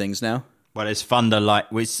different things now? Well, it's thunder,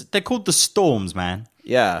 they're called the storms, man.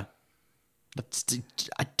 Yeah.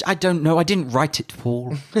 I don't know. I didn't write it,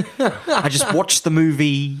 Paul. I just watched the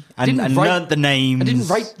movie and Didn't write- learnt the names. I didn't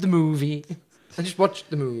write the movie. I just watched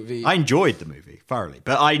the movie. I enjoyed the movie thoroughly,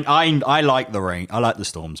 but I like the rain. I like the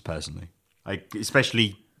storms personally,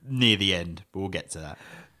 especially near the end. But we'll get to that.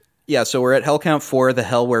 Yeah, so we're at Hell Count 4, the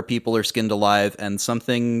hell where people are skinned alive, and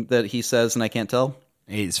something that he says, and I can't tell.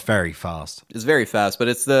 It's very fast. It's very fast, but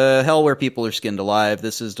it's the hell where people are skinned alive.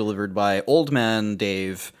 This is delivered by Old Man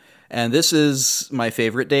Dave. And this is my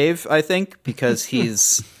favorite Dave, I think, because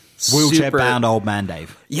he's Wheelchair-bound old man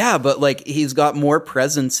Dave. Yeah, but like he's got more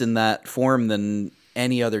presence in that form than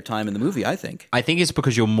any other time in the movie, I think. I think it's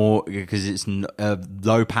because it's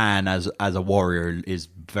Lopan as a warrior is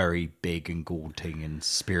very big and gaunting and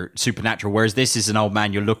supernatural, whereas this is an old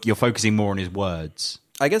man. You're focusing more on his words.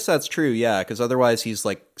 I guess that's true, yeah, because otherwise he's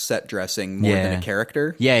like set dressing more than a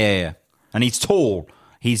character. Yeah. And he's tall.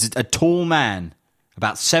 He's a tall man,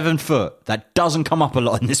 about 7 foot. That doesn't come up a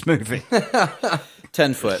lot in this movie.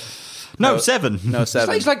 10 foot. No, 7. No,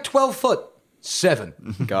 7. He's like 12 foot.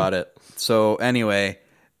 7. Got it. So anyway,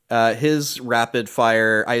 his rapid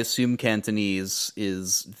fire, I assume Cantonese,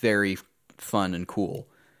 is very fun and cool.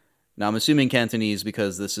 Now, I'm assuming Cantonese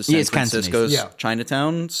because this is San Francisco's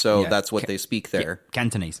Chinatown, so that's what they speak there.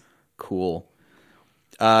 Cantonese. Cool.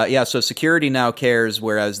 So security now cares,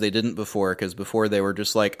 whereas they didn't before, because before they were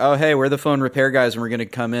just like, oh, hey, we're the phone repair guys and we're going to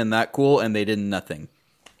come in, that cool, and they did nothing.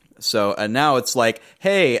 So now it's like,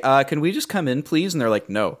 hey, can we just come in, please? And they're like,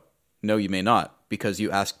 no, you may not, because you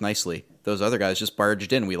asked nicely. Those other guys just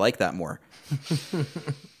barged in. We like that more.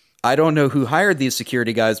 I don't know who hired these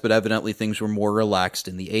security guys, but evidently things were more relaxed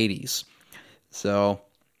in the 80s. So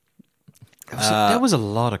There was a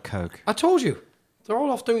lot of coke. I told you. They're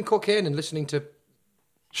all off doing cocaine and listening to...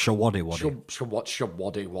 Shawaddy waddy.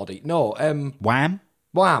 Shawaddy waddy. No, Wham?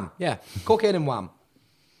 Wham. Yeah, cocaine and Wham.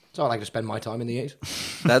 That's how I like to spend my time in the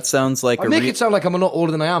 80s. that sounds like I make it sound like I'm a lot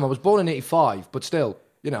older than I am. I was born in 85, but still,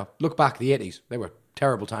 look back, the 80s. They were a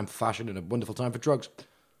terrible time for fashion and a wonderful time for drugs.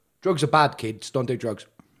 Drugs are bad, kids. Don't do drugs.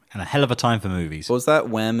 And a hell of a time for movies. What was that?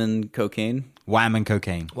 Wham and cocaine? Wham and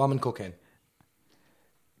cocaine. Wham and cocaine.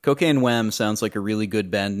 Cocaine Wham sounds like a really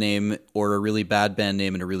good band name or a really bad band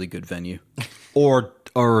name in a really good venue. or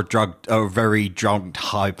a very drunk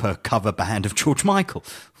hyper cover band of George Michael.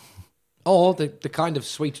 Or the kind of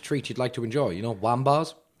sweet treat you'd like to enjoy, wham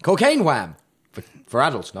bars. Cocaine Wham! For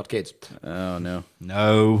adults, not kids. Oh,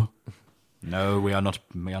 no. No, we are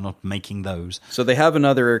not making those. So they have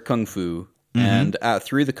another kung fu, and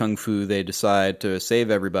through the kung fu, they decide to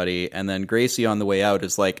save everybody, and then Gracie on the way out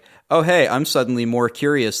is like, oh, hey, I'm suddenly more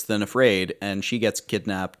curious than afraid, and she gets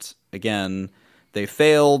kidnapped again. They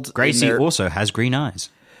failed. Gracie also has green eyes.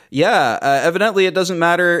 Yeah, evidently it doesn't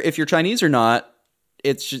matter if you're Chinese or not.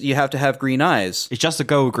 it's just, you have to have green eyes. It's just the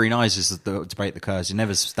girl with green eyes is the debate the curse. It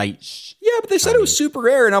never states. Yeah, but they said it was super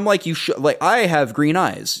rare, and I'm like, I have green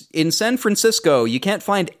eyes. In San Francisco, you can't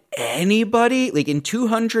find anybody like in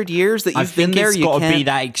 200 years that you've been there. It's got to be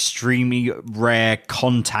that extremely rare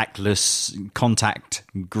contact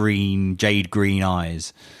green, jade green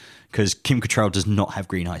eyes, because Kim Cattrall does not have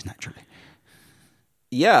green eyes naturally.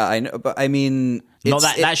 Yeah, I know, but I mean, Not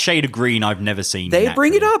that shade of green I've never seen. They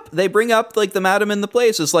bring it naturally. up. They bring up like the madam in the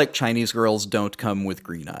place is like Chinese girls don't come with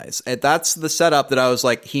green eyes. And that's the setup that I was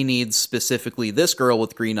like, he needs specifically this girl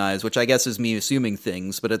with green eyes, which I guess is me assuming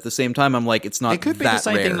things. But at the same time, I'm like, it's not. It could be that the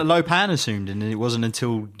same rare. thing that Lopan assumed, and it wasn't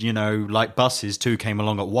until like Buses 2 came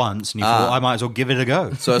along at once, and he thought I might as well give it a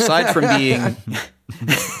go. So aside from being,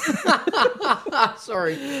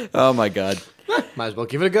 Sorry. oh my god, Might as well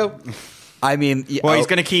give it a go. I mean, Well, he's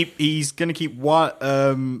going to keep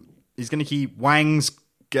Wang's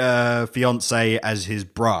fiance as his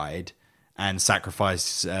bride and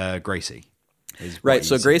sacrifice Gracie. is what right.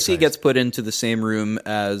 So he's Gracie says. gets put into the same room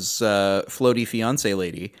as floaty fiance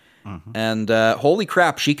lady, and holy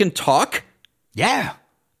crap, she can talk. Yeah.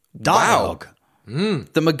 Dialogue. The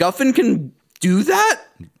MacGuffin can do that.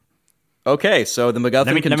 Okay, so the MacGuffin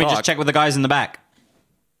Let me can talk. just check with the guys in the back.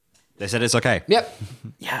 They said it's okay. Yep.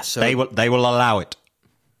 Yeah, so They will allow it.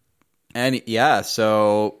 And yeah,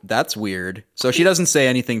 so that's weird. So she doesn't say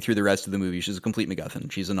anything through the rest of the movie. She's a complete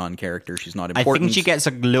MacGuffin. She's a non-character. She's not I important. think she gets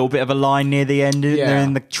a little bit of a line near the end. Yeah. They're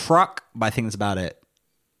in the truck, but I think that's about it.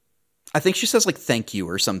 I think she says like "thank you"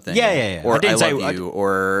 or something. Yeah. Or I didn't "I say- love you,"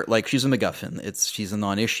 or like she's a MacGuffin. She's a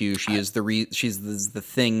non-issue. She is she's the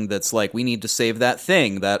thing that's like we need to save that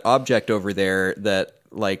thing, that object over there. That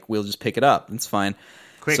like we'll just pick it up. It's fine.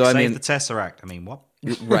 Quick, so, I save mean, the Tesseract. I mean, what?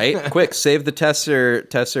 right? Quick, save the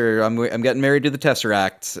Tesser. I'm getting married to the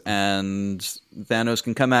Tesseract, and Thanos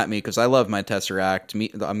can come at me because I love my Tesseract.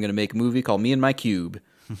 I'm going to make a movie called Me and My Cube.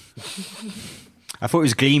 I thought it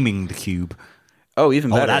was Gleaming the Cube. Oh,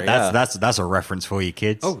 even better. That's a reference for you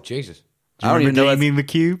kids. Oh, Jesus. Do you I don't remember even know Gleaming the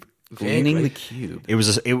Cube? Gleaning Vaguely. the Cube. It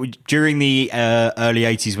was during the early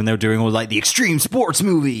 80s when they were doing all like the extreme sports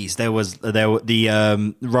movies. There were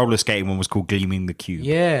the roller skating one was called Gleaming the Cube.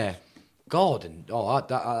 Yeah. God, and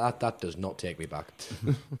that does not take me back.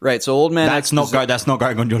 Right, so Old Man That's not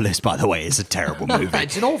going on your list, by the way. It's a terrible movie.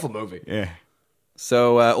 It's an awful movie. Yeah.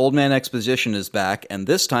 So Old Man Exposition is back, and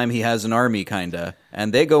this time he has an army, kinda,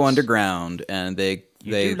 and they go underground, and they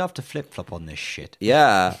You do love to flip flop on this shit.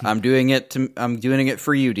 yeah, I'm doing it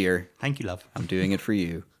for you, dear. Thank you, love. I'm doing it for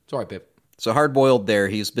you. It's all right, babe. So Hard Boiled there,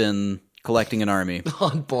 he's been collecting an army.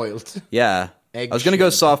 Unboiled. Yeah. Egg I was going to go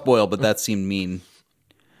shade. soft boil, but that seemed mean.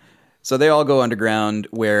 So they all go underground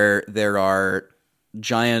where there are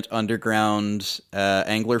giant underground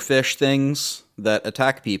anglerfish things that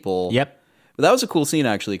attack people. Yep. But that was a cool scene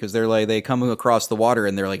actually because they're like they come across the water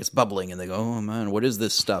and they're like it's bubbling and they go, "Oh man, what is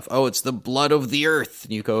this stuff? Oh, it's the blood of the earth."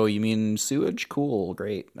 And you go, "You mean sewage? Cool,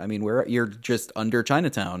 great. I mean, you're just under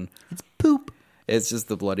Chinatown. It's poop. It's just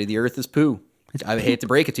the blood of the earth is poo." I hate to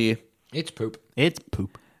break it to you. It's poop. It's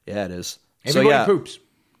poop. Yeah, it is. Everybody poops.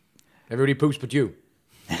 Everybody poops but you.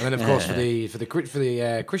 And then, of course, for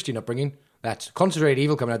the Christian upbringing, that's concentrated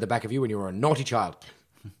evil coming out the back of you when you were a naughty child.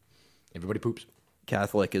 Everybody poops.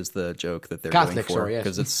 Catholic is the joke that they're Catholic, going for sorry, yes.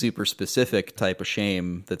 because it's super specific type of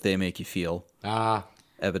shame that they make you feel. Ah,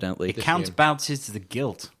 Evidently, It counterbalances the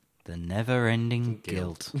guilt. The never-ending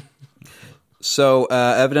guilt. so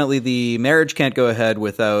evidently the marriage can't go ahead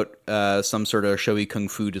without some sort of showy kung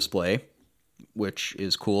fu display, which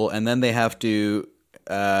is cool. And then they have to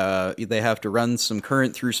run some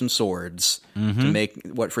current through some swords to make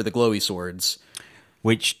for the glowy swords.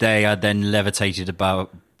 Which they are then levitated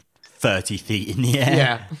about 30 feet in the air.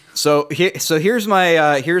 yeah. So here's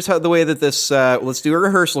how the way that this let's do a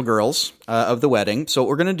rehearsal, girls, of the wedding. So what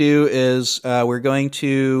we're gonna do is you're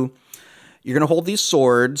gonna hold these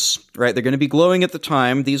swords, right? They're gonna be glowing at the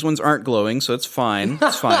time. These ones aren't glowing, so it's fine.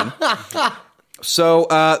 It's fine. So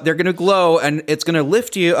they're gonna glow, and it's gonna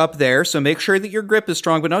lift you up there. So make sure that your grip is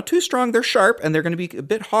strong, but not too strong. They're sharp, and they're gonna be a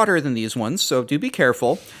bit hotter than these ones. So do be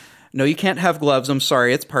careful. No, you can't have gloves. I'm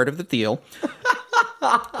sorry, it's part of the deal.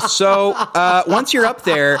 So once you're up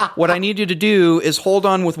there, what I need you to do is hold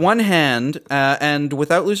on with one hand, and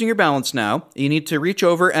without losing your balance now, you need to reach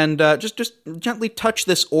over and just gently touch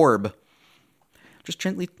this orb. Just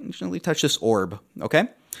gently touch this orb, okay?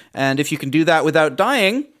 And if you can do that without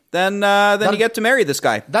dying, then you get to marry this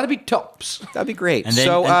guy. That'd be tops. That'd be great. And then-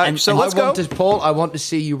 so and let's go. Paul, I want to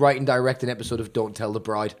see you write and direct an episode of Don't Tell the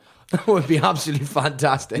Bride. That would be absolutely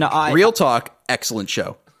fantastic. No, Real talk, excellent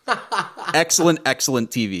show. Excellent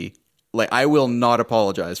TV. Like, I will not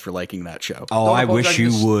apologize for liking that show. Oh, Don't I wish apologise you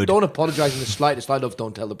in the- would. Don't apologise in the slightest. I love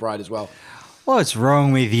Don't Tell the Bride as well. What's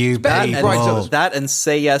wrong with you, better than people? Bridezillas. That and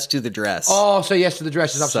Say Yes to the Dress. Oh, so Yes to the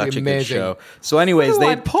Dress is Such absolutely a good amazing. show. So anyways, What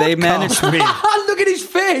they do I managed podcast with? Look at his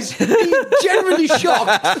face. He's genuinely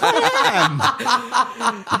shocked.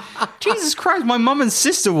 Jesus Christ, my mum and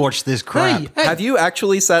sister watched this crap. Hey, Have you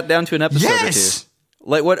actually sat down to an episode Yes! or two?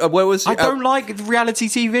 Like what was I don't like reality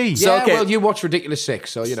TV. yeah, okay. well, you watch Ridiculous 6,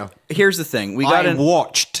 so, you know. here's the thing. We got I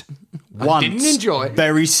watched once. didn't enjoy it.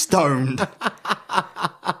 Very stoned.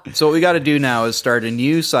 So what we got to do now is start a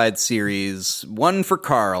new side series, one for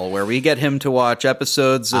Carl, where we get him to watch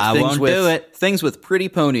episodes of I things won't with do it. things with pretty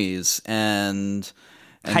ponies and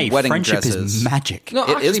Hey, wedding friendship dresses. is magic. No, It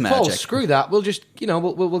actually, is Paul, magic. screw that. We'll just,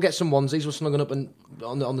 we'll get some onesies. We'll snuggle up and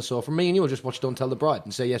on the sofa. Me and you will just watch Don't Tell the Bride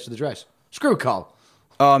and Say Yes to the Dress. Screw Carl.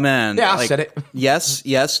 Oh man, Yeah, I said it.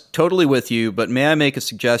 Yes, totally with you. But may I make a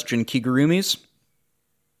suggestion? Kigurumis,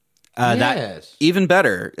 That Yes. even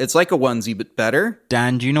better. It's like a onesie, but better.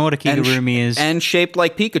 Dan, do you know what a And kigurumi is? and shaped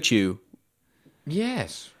like Pikachu.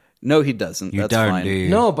 Yes. No, he doesn't. you That's don't, fine. do you?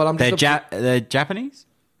 No, but I'm just They're Japanese?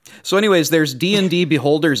 So, anyways, there's D&D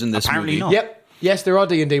beholders in this Apparently movie. not. Yep. Yes, there are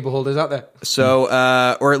D&D beholders out there. So,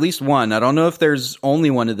 or at least one. I don't know if there's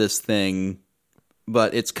only one of this thing,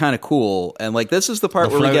 but it's kind of cool. And like, this is the part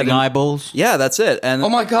The where we floating get eyeballs? Yeah, that's it. And Oh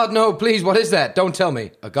my God, no! Please, what is that? Don't tell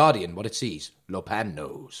me. A guardian. What it sees. Lopan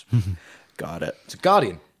knows. got it. It's a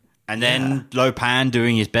guardian. And then Lopan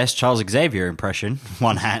doing his best Charles Xavier impression.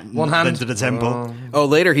 One hand. Into the temple. Oh,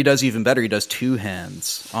 later he does even better. He does two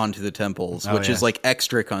hands onto the temples, which yeah. is like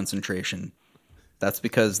extra concentration. That's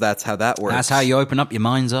because that's how that works. That's how you open up your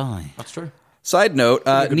mind's eye. That's true. Side note,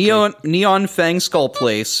 Neon Fang Skull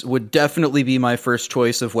Place would definitely be my first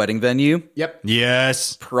choice of wedding venue. Yep.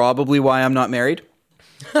 Yes. Probably why I'm not married.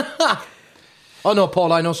 Oh no,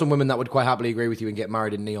 Paul, I know some women that would quite happily agree with you and get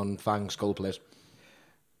married in Neon Fang Skull Place.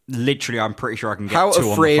 Literally, I'm pretty sure I can get How two on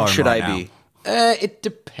the afraid phone should right I now. be? It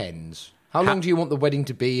depends. How long do you want the wedding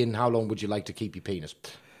to be and how long would you like to keep your penis?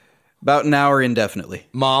 About an hour indefinitely.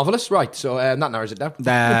 Marvellous. Right, so that narrows it down.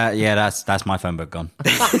 Yeah, that's my phone book gone.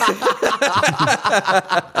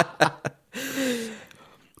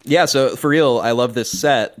 Yeah, so for real, I love this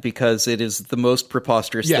set because it is the most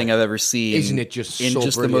preposterous Yeah. thing I've ever seen. Isn't it just in so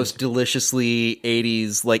just brilliant? the most deliciously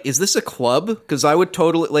 80s? Like, is this a club? Because I would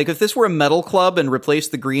totally like if this were a metal club and replace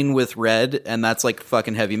the green with red, and that's like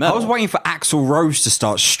fucking heavy I metal. was waiting for Axl Rose to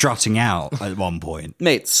start strutting out at one point.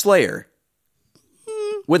 Mate, Slayer.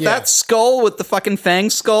 With Yeah. that skull, with the fucking fang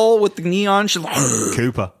skull, with the neon.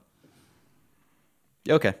 Cooper.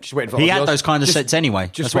 Okay. Just waiting for He Ozzy had Os- those kind of just- sets anyway.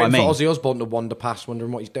 Just That's what I waiting mean. for Ozzy Osbourne to wander past,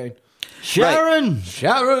 wondering what he's doing. Sharon!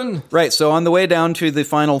 Sharon! Right, so on the way down to the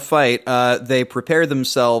final fight, they prepare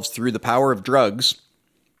themselves through the power of drugs.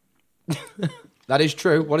 That is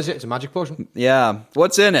true. What is it? It's a magic potion. Yeah.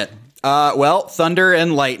 What's in it? Well, thunder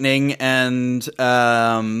and lightning and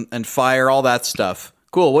fire, all that stuff.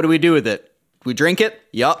 Cool. What do we do with it? We drink it?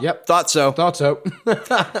 Yep. Thought so. Thought so.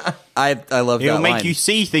 I love It'll that make line. you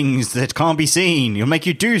see things that can't be seen. It'll make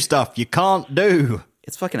you do stuff you can't do.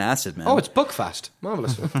 It's fucking acid, man. Oh, it's Buckfast.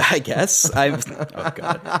 Marvellous. I guess. Oh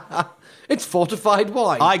god. It's fortified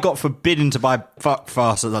wine. I got forbidden to buy Fuck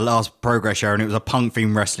Fast at the last Progress show, and it was a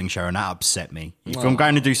punk-themed wrestling show, and that upset me. If I'm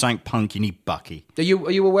going to do something punk, you need Bucky. Are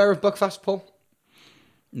you aware of Buckfast, Paul?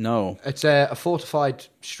 No. It's a fortified,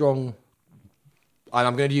 strong... And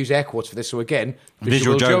I'm going to use air quotes for this, so again...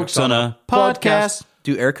 Visual jokes on a podcast.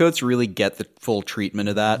 Do air quotes really get the full treatment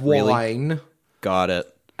of that? Really? Wine. Got it.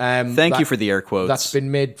 Thank you for the air quotes. That's been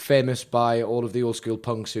made famous by all of the old school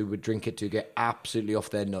punks who would drink it to get absolutely off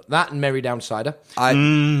their nut. That and Merry Down Cider. Now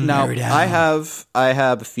Mary Down. I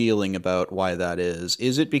have a feeling about why that is.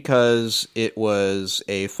 Is it because it was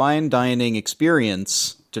a fine dining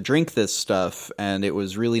experience to drink this stuff and it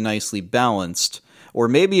was really nicely balanced, or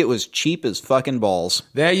maybe it was cheap as fucking balls?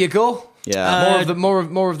 There you go. Yeah.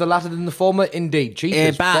 More of the latter than the former. Indeed, cheap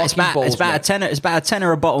as fucking balls, it's about a mate. tenner. It's about a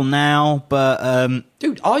tenner a bottle now, but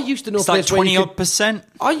Dude, I used to know it's a like place where you 20%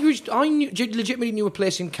 could- I legitimately knew a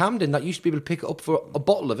place in Camden that used to be able to pick it up for a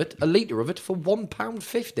bottle of it, a litre of it, for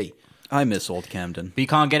 £1.50. I miss old Camden. But you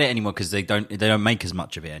can't get it anymore because they don't make as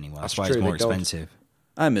much of it anymore. That's why true, it's more they don't. expensive.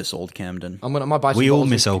 I miss old Camden. I might buy some We all bottles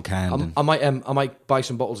miss and- old Camden. I might buy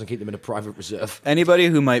some bottles and keep them in a private reserve. Anybody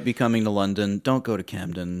who might be coming to London, don't go to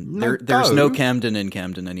Camden. There's go. no Camden in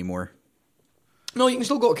Camden anymore. No, you can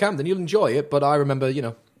still go to Camden. You'll enjoy it, but I remember,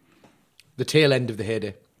 the tail end of the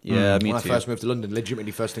heyday. Yeah, me When I too. first moved to London,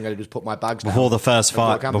 legitimately, first thing I did was put my bags down. Before the first and go to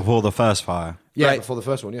fire. Camden. Before the first fire. Yeah, Right. before the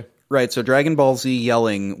first one, yeah. Right, so Dragon Ball Z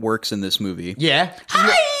yelling works in this movie. Yeah.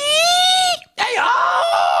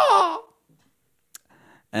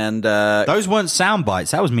 And Those weren't sound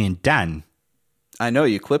bites. That was me and Dan. I know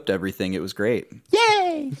you clipped everything. It was great.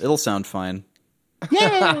 Yay! It'll sound fine.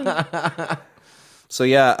 Yay! So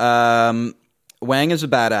yeah, Wang is a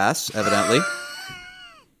badass, evidently.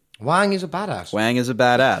 Wang is a badass. Wang is a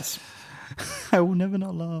badass, I will never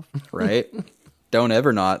not laugh. right? Don't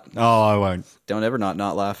ever not. Oh, I won't. Don't ever not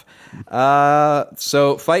laugh.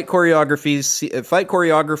 So fight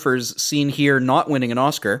choreographers seen here not winning an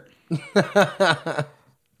Oscar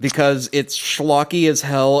because it's schlocky as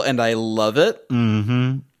hell, and I love it.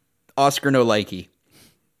 Mm-hmm. Oscar no likey.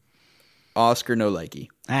 Oscar no likey.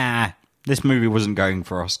 This movie wasn't going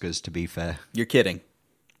for Oscars, to be fair. You're kidding.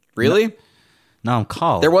 Really? No, I'm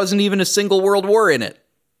Carl. There wasn't even a single world war in it.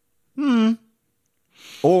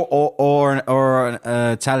 Or an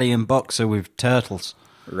Italian boxer with turtles.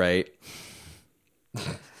 Right.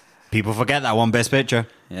 People forget that one Best Picture.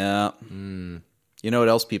 Yeah. You know what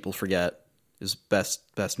else people forget is best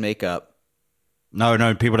makeup.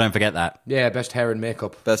 No, people don't forget that. Yeah, best hair and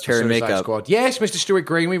makeup. Best hair and Suicide makeup. Squad. Yes, Mr. Stuart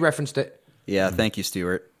Green, we referenced it. Yeah, thank you,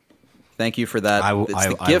 Stuart. Thank you for that. I will- It's I-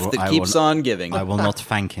 the I gift will- that I keeps will- on giving. I will not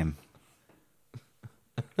thank him.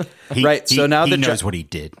 Right, so now he the knows what he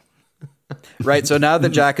did. Right, so now that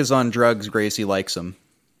Jack is on drugs, Gracie likes him.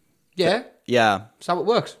 Yeah, Yeah, that's how it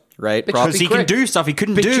works. right? Bitches Because he can crit. do stuff he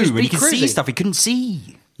couldn't Bitches do, be and he can see crazy. stuff he couldn't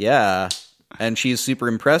see. Yeah, and she's super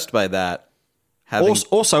impressed by that. Having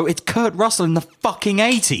Also, it's Kurt Russell in the fucking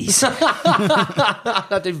 80s.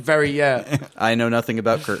 That did very, yeah. I know nothing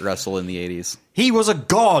about Kurt Russell in the 80s. He was a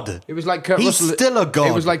god. It was like Kurt He's Russell. still a god.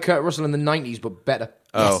 It was like Kurt Russell in the 90s, but better.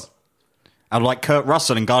 Oh, And like Kurt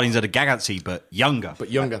Russell in Guardians of the Galaxy, but younger.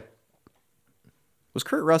 But younger. was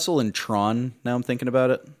Kurt Russell in Tron? Now I'm thinking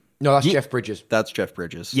about it. No, that's Jeff Bridges. That's Jeff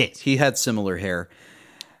Bridges. Yes. He had similar hair.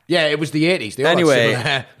 Yeah, it was the 80s. They all had Anyway, similar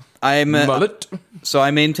hair. I'm Mullet. so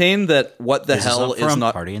I maintain that what the This hell up is front,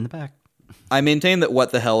 not. party in the back. I maintain that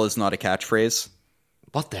what the hell is not a catchphrase.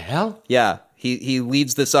 What the hell? Yeah, he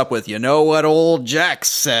leads this up with, you know what old Jack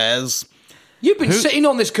says. You've been sitting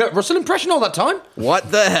on this Kurt Russell impression all that time?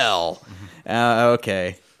 What the hell?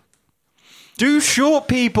 Okay. Do short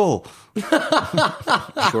people.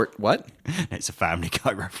 Short what? It's a Family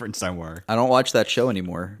Guy reference, don't worry. I don't watch that show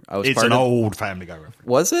anymore. I was It's part an of. old Family Guy reference.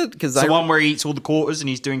 Was it? Because It's I the one where he eats all the quarters and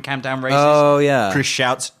he's doing countdown races. Oh, yeah. Chris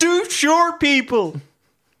shouts, "Do short people."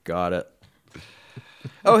 got it.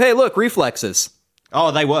 Oh, hey, look, reflexes.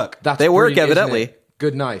 Oh, they work. That's They work, brilliant, isn't evidently. it?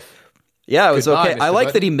 Good knife. Yeah, it was Goodbye, okay. I Mr. like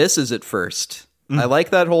Bud. that he misses it first. I like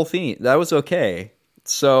that whole theme. That was okay.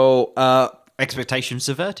 So, Expectations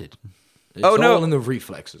subverted. It's Oh, no. all in the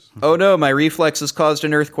reflexes. oh no, my reflexes caused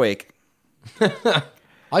an earthquake.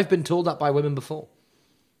 I've been told that by women before.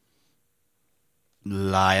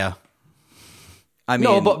 Liar. I mean,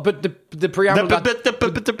 No, but the preamble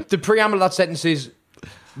But- the preamble of that sentence is,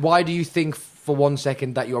 why do you think for 1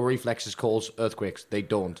 second that your reflexes cause earthquakes? They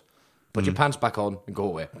don't. Put your pants back on and go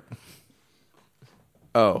away.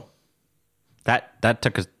 oh, That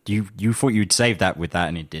took us. You thought you'd save that with that,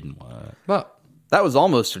 and it didn't work. But that was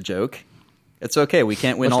almost a joke. It's okay. We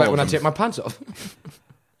can't win it's all like of when I them. take my pants off.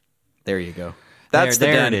 There you go. That's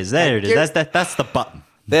there the Dan. it is. There it is. That's the button.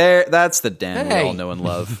 There, that's the Dan we Hey. all know and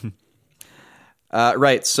love.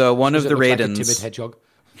 Right. So one of It the looks like a Raidens. timid hedgehog.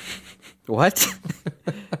 What?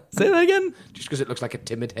 Say that again. Just because it looks like a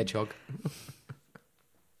timid hedgehog.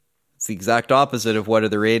 It's the exact opposite of what one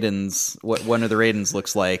of the Raidens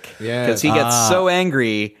looks like. Yeah. Because he gets so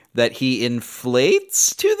angry that he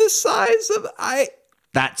inflates to the size of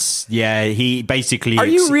That's He basically. Are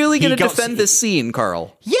you really going to got- defend this scene,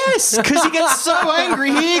 Carl? Yes, because he gets so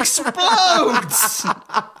angry he explodes.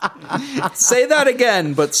 Say that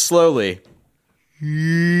again, but slowly.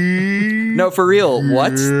 No, for real.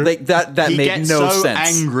 What? Like, that He made gets no so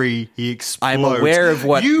sense. angry he explodes. I'm aware of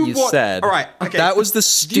what you said. All right, okay. That was the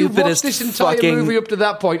You watched stupidest this entire fucking. movie up to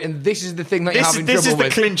that point, and this is the thing that you're having This is trouble the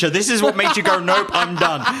with. clincher. This is what makes you go, nope, I'm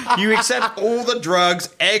done. You accept all the drugs,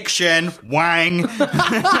 Egg Shen, Wang,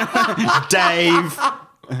 Dave,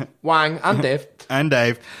 Wang and Dave. and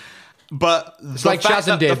Dave. But it's like Chaz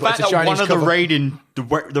and Dave, but it's a Chinese one of cover.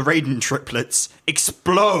 the Raiden triplets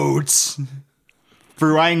explodes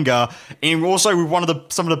through anger, and also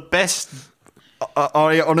with some of the best.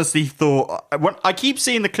 I honestly thought I keep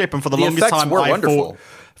seeing the clip, and for the longest effects time, were I wonderful. thought.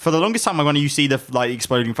 For the longest time, when you see the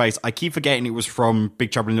exploding face, I keep forgetting it was from Big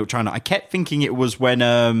Trouble in Little China. I kept thinking it was when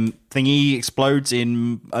Thingy explodes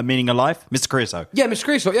in A Meaning of Life, Mr. Creosote. Yeah, Mr.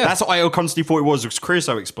 Creosote, yeah. That's what I constantly thought it was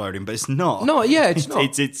Creosote exploding, but it's not. No, yeah, it's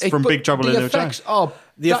not. It's from but Big Trouble in the Little China. effects are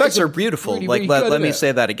The that effects is a are beautiful. really, like, really let good, me isn't it?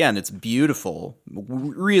 say that again. It's beautiful.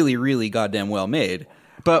 Really, really goddamn well made.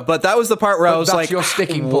 But that was the part where I was That's like, your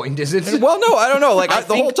sticking point, is it? well, no, I don't know. Like I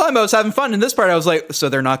the whole time I was having fun. In this part, I was like, so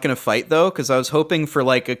they're not going to fight though, because I was hoping for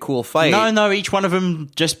like a cool fight. No, each one of them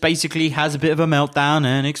just basically has a bit of a meltdown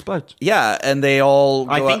and explodes. Yeah, and they all.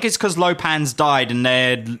 I think it's because Lopan's died and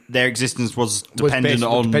their existence was dependent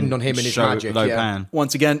on him and his magic. Lopan. Yeah.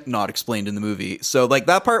 Once again, not explained in the movie. So like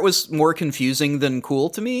that part was more confusing than cool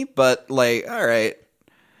to me. But like, all right,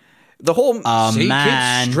 the whole See,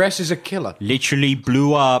 man kids, stress is a killer. literally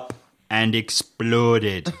blew up and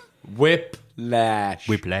exploded. Whiplash.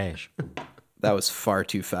 that was far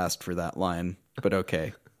too fast for that line. But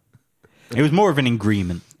okay, It was more of an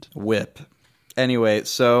agreement. whip. Anyway,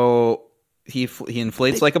 so he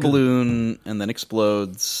inflates like a balloon and then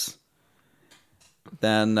explodes.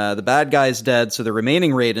 Then the bad guy's dead, so the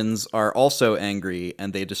remaining Raidens are also angry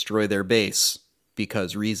and they destroy their base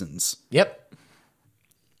because reasons. Yep.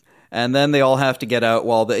 And then they all have to get out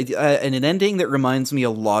while and an ending that reminds me a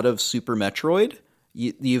lot of Super Metroid.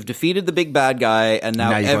 You've defeated the big bad guy, and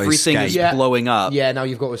now you've got to everything is escape. blowing up. Yeah, now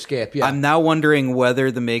you've got to escape. Yeah. I'm now wondering whether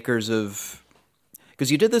the makers of... Because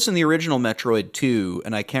you did this in the original Metroid 2,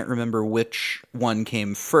 and I can't remember which one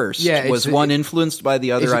came first. Yeah, Was one influenced by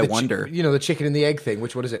the Is other, it I the chi- wonder. the chicken and the egg thing.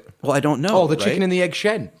 Which one is it? Well, I don't know. Oh, the right? chicken and the egg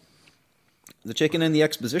shen. The chicken and the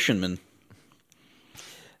exposition man.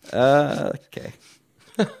 Okay.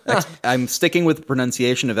 I'm sticking with the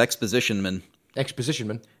pronunciation of exposition man. Exposition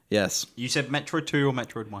man. Yes. You said Metroid 2 or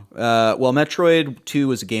Metroid 1? Well, Metroid 2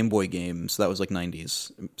 was a Game Boy game, so that was like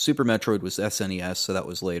 90s. Super Metroid was SNES, so that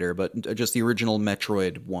was later, but just the original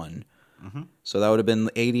Metroid 1. Mm-hmm. So that would have been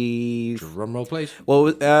 80... Drum roll, please. Well,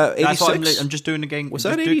 86? That's what I'm just doing a game. Was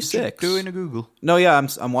just that 86? Doing a Google. No, yeah,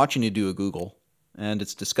 I'm watching you do a Google, and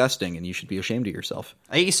it's disgusting, and you should be ashamed of yourself.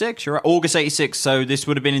 86, you're right. August 86, so this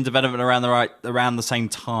would have been in development around the same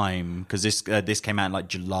time, because this came out in like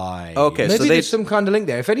July. Okay, Maybe so there's some kind of link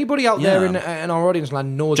there. If anybody out there in our audience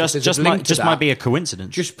land knows if there's a link to that, might be a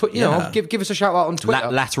coincidence. just put Yeah. give us a shout out on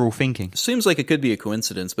Twitter. Lateral thinking. Seems like it could be a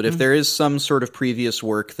coincidence, Mm. but if there is some sort of previous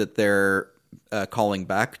work that they're calling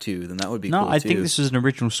back to, then that would be No, cool, I too. think this was an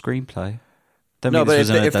original screenplay. Don't No, think but this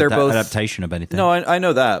was if they're both- adaptation of anything. No, I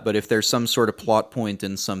know that, but if there's some sort of plot point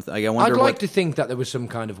in something, I wonder I'd what... like to think that there was some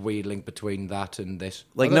kind of weird link between that and this.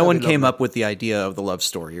 Like, no one came up with the idea of the love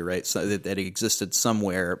story, right? So that it existed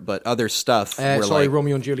somewhere, but other stuff were Sorry, like...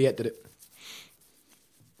 Romeo and Juliet did it.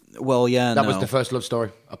 Well, yeah, That no. was the first love story.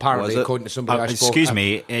 Apparently, Was it? according to somebody I spoke. Excuse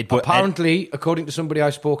me. Apparently, according to somebody I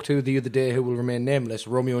spoke to the other day, who will remain nameless,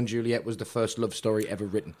 Romeo and Juliet was the first love story ever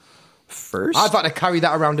written. First? I've had to carry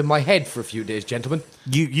that around in my head for a few days, gentlemen.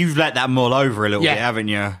 You've let that mull over a little Yeah. bit, haven't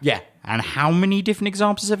you? Yeah. And how many different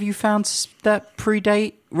examples have you found that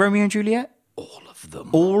predate Romeo and Juliet? All of them.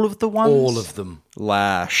 All of the ones? All of them.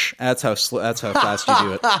 Lash. That's how fast you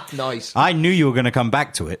do it. Nice. I knew you were going to come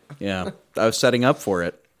back to it. Yeah. I was setting up for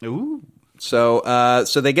it. Ooh. So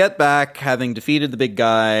they get back, having defeated the big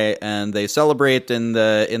guy, and they celebrate in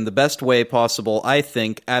the best way possible, I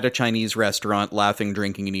think, at a Chinese restaurant, laughing,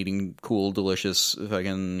 drinking, and eating cool, delicious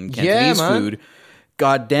fucking Cantonese man. food.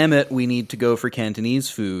 God damn it, we need to go for Cantonese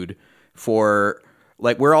food for,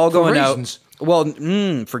 like, we're all going reasons. out.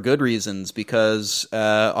 Well, for good reasons, because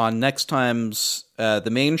on next time's the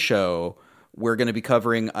main show, we're going to be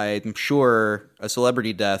covering, I'm sure, a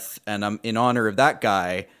celebrity death, and in honor of that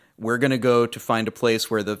guy, we're going to go to find a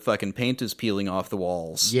place where the fucking paint is peeling off the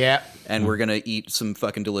walls. Yeah. And we're going to eat some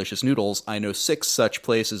fucking delicious noodles. I know 6 such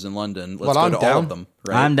places in London. Let's Well, go I'm to all down. of them.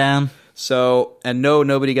 Right? I'm down. So, and no,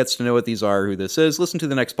 nobody gets to know what these are, who this is. Listen to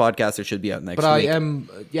the next podcast. It should be out next But I week. am,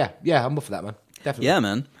 I'm up for that, man. Definitely. Yeah,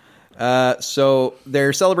 man. So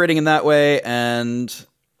they're celebrating in that way, and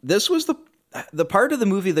this was the part of the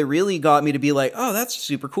movie that really got me to be like, oh, that's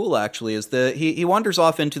super cool, actually, is he wanders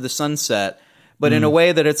off into the sunset, but in a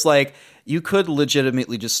way that it's like, you could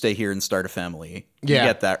legitimately just stay here and start a family. Yeah. You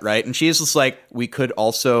get that, right? And she's just like, we could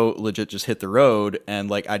also legit just hit the road, and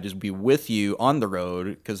like, I'd just be with you on the road,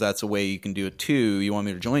 because that's a way you can do it too. You want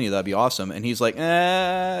me to join you? That'd be awesome. And he's like,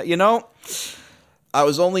 I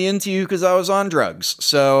was only into you because I was on drugs.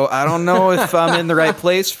 So I don't know if I'm in the right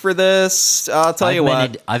place for this. I'll tell you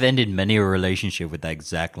what. I've ended many a relationship with that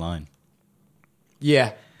exact line.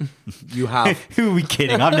 Yeah. You have. Who are we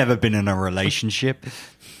kidding? I've never been in a relationship.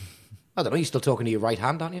 I don't know, you're still talking to your right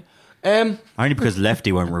hand, aren't you? Only because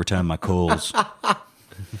Lefty won't return my calls.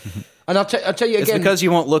 And I'll tell you It's again. because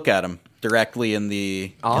you won't look at him directly in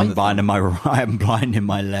the... I'm blind in my right. I'm blind in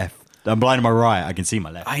my left. I'm blind in my right. I can see my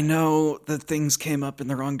left. I know that things came up in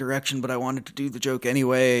the wrong direction, but I wanted to do the joke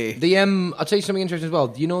anyway. I'll tell you something interesting as well.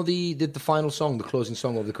 Do you know the final song, the closing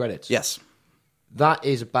song of the credits? Yes. That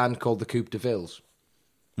is a band called the Coupe de Villes.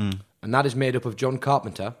 and that is made up of John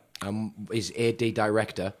Carpenter, his AD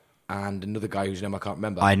director, and another guy whose name I can't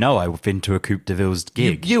remember. I know. I've been to a Coupe de Ville's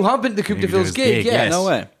gig. You have been to the Coupe de Ville's gig, yeah. yes. No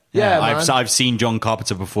way. Yeah, man. I've seen John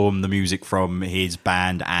Carpenter perform the music from his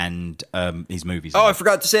band and his movies. Oh, I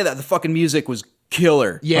forgot to say that. The fucking music was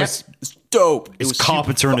killer. Yes. It's dope. It it's was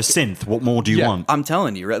Carpenter and a synth. What more do you want? I'm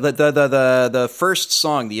telling you, right? The first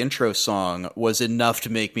song, the intro song, was enough to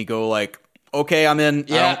make me go like, okay, I'm in.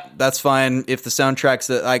 Yeah. That's fine. If the soundtrack's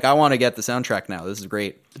like, I want to get the soundtrack now. This is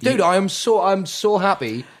great. Dude, I'm so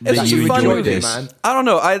happy It's that such you a fun enjoyed movie. it, man. I don't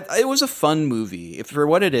know. It was a fun movie. If for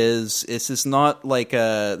what it is, this is not like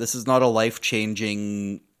this is not a life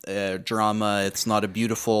changing drama. It's not a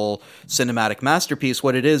beautiful cinematic masterpiece.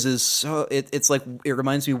 What it is it's like it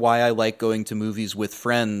reminds me why I like going to movies with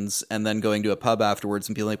friends and then going to a pub afterwards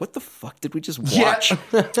and being like, what the fuck did we just watch?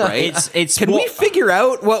 Right? It's Can we figure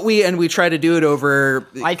out what we try to do it over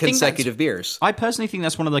I think consecutive beers? I personally think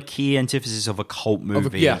that's one of the key antitheses of a cult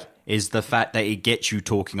movie. yeah. Is the fact that it gets you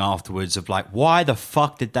talking afterwards of like, why the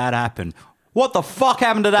fuck did that happen? What the fuck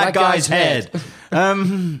happened to that guy's head?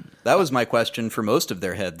 That was my question for most of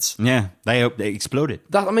their heads. Yeah, they exploded.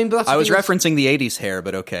 But that's I was the thing is- referencing the 80s hair,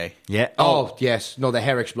 but okay. Yeah. Oh, yes. No, their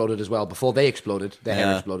hair exploded as well. Before they exploded, their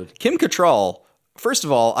hair exploded. Kim Cattrall. First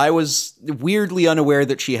of all, I was weirdly unaware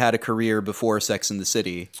that she had a career before Sex and the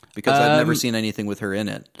City because I've never seen anything with her in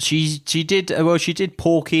it. She did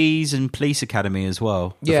Porky's and Police Academy as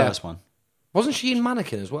well. The first one. Wasn't she in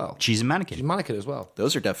Mannequin as well? She's a mannequin. She's in Mannequin as well.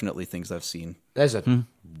 Those are definitely things I've seen. There's a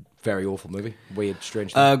very awful movie. Weird,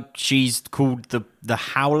 strange. She's called the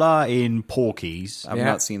Howler in Porky's. I've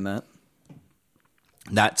not seen that.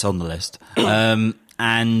 That's on the list. And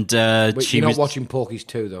Wait, she you're was not watching Porky's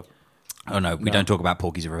 2, though. Oh no, we don't talk about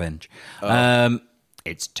Porky's Revenge.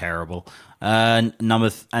 It's terrible. And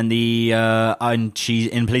she's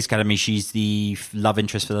in Police Academy. She's the love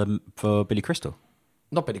interest for Billy Crystal.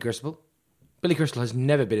 Not Billy Crystal. Billy Crystal has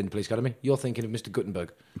never been in the Police Academy. You're thinking of Mr.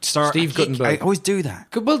 Guttenberg. Steve I Guttenberg. always do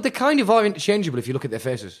that. Well, they kind of are interchangeable if you look at their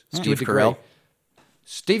faces. to a Steve degree. Carell.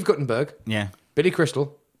 Steve Guttenberg, Yeah. Billy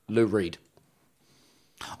Crystal, Lou Reed.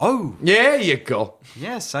 Oh There you go.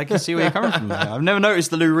 yes, I can see where you're coming from. There. I've never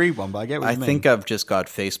noticed the Lou Reed one, but I get what I you mean. think I've just got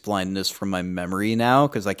face blindness from my memory now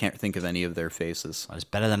because I can't think of any of their faces. It's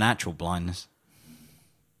better than actual blindness.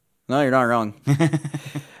 No, you're not wrong.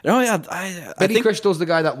 No, yeah, I Billy think Crystal's the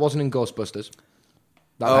guy that wasn't in Ghostbusters.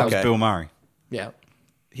 Oh, It's okay. Bill Murray. Yeah.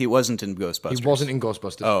 he wasn't in Ghostbusters. He wasn't in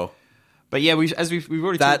Ghostbusters. Oh, But yeah, we've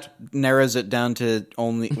already talked. that narrows it down to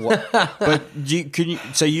only. But would you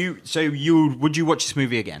watch this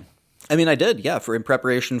movie again? I mean, I did, yeah, in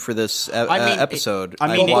preparation for this episode.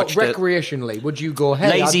 I mean, watched it. recreationally, would you go, hey...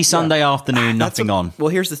 Lazy I'd- Sunday afternoon, nothing on. Well,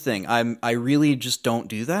 here's the thing. I really just don't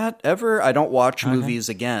do that ever. I don't watch movies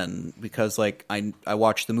again because like I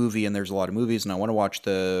watch the movie and there's a lot of movies and I want to watch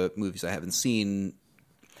the movies I haven't seen.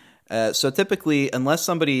 So typically, unless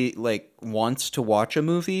somebody like wants to watch a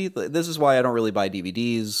movie, this is why I don't really buy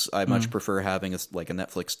DVDs. I much prefer having a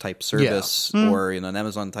Netflix type service or an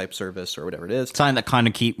Amazon type service or whatever it is. Something that kind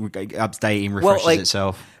of keep updating, refreshes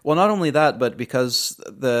itself. Well, not only that, but because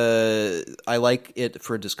I like it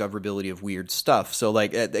for discoverability of weird stuff. So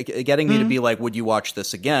like getting me to be like, would you watch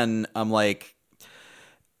this again? I'm like,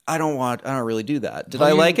 I don't really do that. Did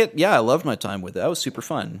I like it? Yeah, I loved my time with it. That was super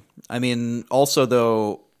fun. I mean, also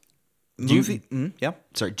though, yeah.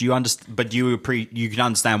 Sorry, do you understand? But you can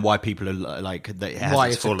understand why people are like that. It has Why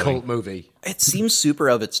its it's a following. cult movie. It seems super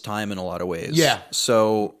of its time in a lot of ways. Yeah.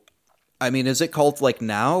 So, I mean, is it cult like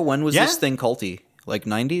now? When was Yeah. this thing culty? Like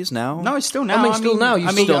 90s now? No, it's still now. I mean, still now.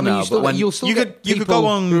 you'll You'll you get could people go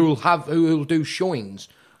on- who'll do showings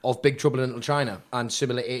of Big Trouble in Little China and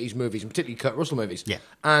similar 80s movies, and particularly Kurt Russell movies. Yeah,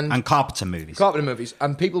 And Carpenter movies. Carpenter movies,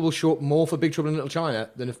 and people will show up more for Big Trouble in Little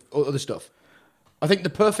China than other stuff. I think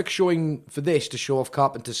the perfect showing for this to show off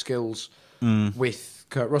Carpenter's skills with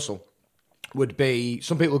Kurt Russell would be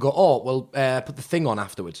some people will go, oh, well, put the Thing on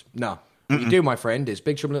afterwards. No. What you do, my friend, is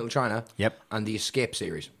Big Trouble in Little China and the Escape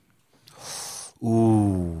series.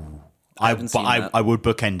 Ooh, I would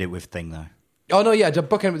bookend it with Thing though. Oh, no, yeah, the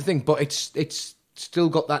bookend with the Thing, but it's still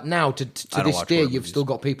got that now. To don't this watch day, horror you've movies. still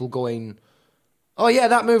got people going, oh, yeah,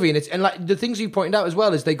 that movie. And like the things you pointed out as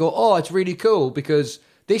well is they go, oh, it's really cool because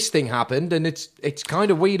this thing happened and it's kind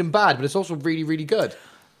of weird and bad, but it's also really, really good.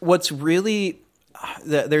 What's really...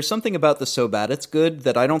 There's something about the so bad it's good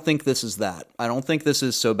that I don't think this is that. I don't think this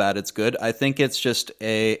is so bad it's good. I think it's just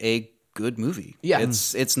a good movie. Yeah.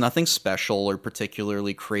 It's nothing special or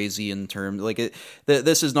particularly crazy in terms like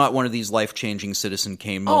this is not one of these life-changing Citizen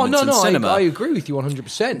Kane moments in cinema. I agree with you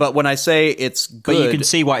 100%. But when I say it's good, But you can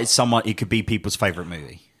see why it could be people's favorite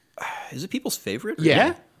movie. is it people's favorite?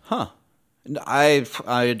 yeah.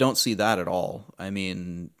 I don't see that at all. I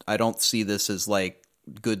mean, I don't see this as like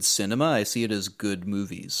good cinema. I see it as good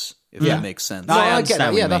movies, if that makes sense. No, I understand that.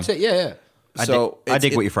 what Yeah, you that's mean. it. Yeah. I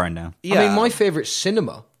dig what you're throwing down. Yeah. I mean, my favorite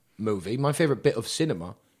cinema movie, my favorite bit of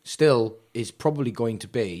cinema, still is probably going to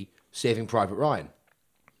be Saving Private Ryan.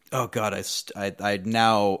 Oh God, I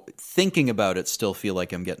now thinking about it, still feel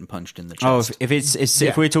like I'm getting punched in the chest.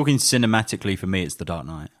 If we're talking cinematically, for me, it's The Dark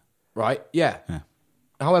Knight. Right? Yeah.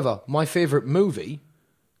 However, my favorite movie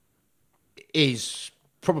is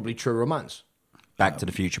probably True Romance. Back to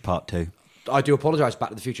the Future Part 2. I do apologize. Back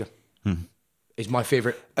to the Future is my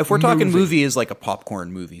favorite. If we're talking movie is like a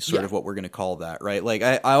popcorn movie, sort of what we're going to call that, right? Like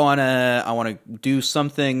I want to do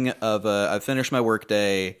something of I finish my work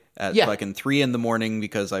day at fucking 3 a.m.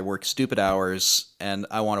 because I work stupid hours and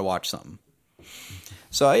I want to watch something.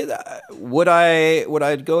 So would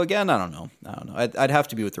I go again? I don't know. I'd have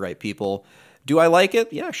to be with the right people. Do I like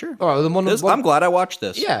it? Yeah, sure. All right, I'm glad I watched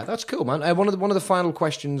this. Yeah, that's cool, man. One of the final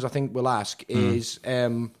questions I think we'll ask is.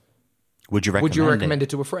 Would you recommend it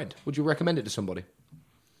to a friend? Would you recommend it to somebody?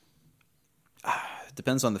 It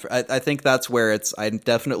depends on I think that's where I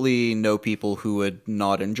definitely know people who would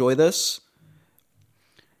not enjoy this.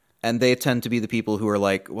 And they tend to be the people who are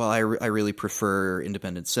like, well, I really prefer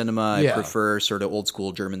independent cinema. I prefer sort of old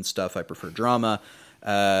school German stuff. I prefer drama.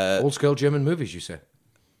 Old school German movies, you say?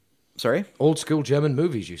 Sorry? Old school German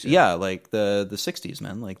movies, you say? Yeah, like the 60s,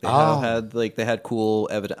 man. Like they had cool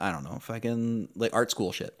evidence. I don't know if I can like art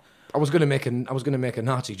school shit. I was going to make a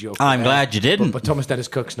Nazi joke. I'm glad you didn't. But Thomas Dennis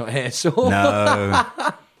Cook's not here, so No.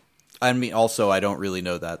 I mean, also, I don't really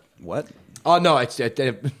know that. What? Oh no, it's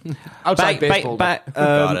outside baseball.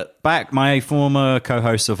 Got it. Back, my former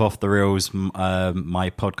co-host of Off the Reels,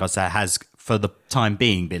 my podcast that has, for the time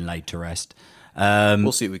being, been laid to rest.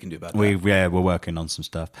 We'll see what we can do about that. We're working on some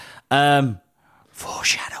stuff.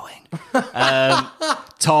 Foreshadowing.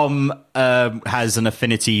 Tom has an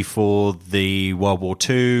affinity for the World War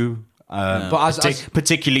II. But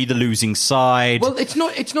particularly the losing side. Well, it's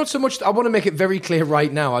not so much. I want to make it very clear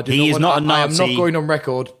right now. I am not going on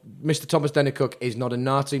record. Mr. Thomas Dennis Cook is not a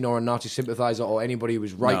Nazi nor a Nazi sympathizer or anybody who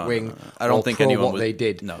was right wing. No. I don't think anyone they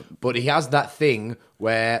did. No, but he has that thing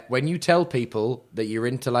where when you tell people that you're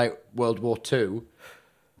into like World War II,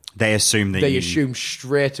 they assume assume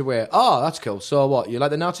straight away. Oh, that's cool. So what? You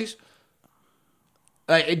like the Nazis?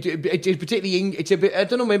 It's particularly. It's a bit. I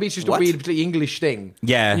don't know. Maybe it's just a weird, particularly English thing.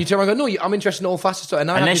 Yeah. And you turn around and go, no, I'm interested in all facets.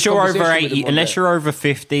 And unless you're over 80, unless you're over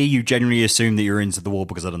 50, you generally assume that you're into the war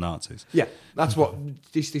because of the Nazis. Yeah, that's what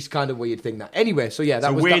this kind of weird thing. That anyway. So yeah,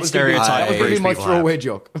 that was weird stereotype. That was my throwaway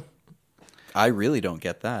joke. I really don't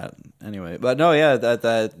get that. Anyway, but no, yeah,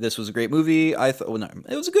 that this was a great movie. I thought, well, no,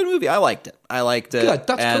 it was a good movie. I liked it. Good,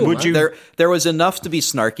 that's cool. Would you? There was enough to be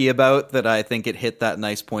snarky about that. I think it hit that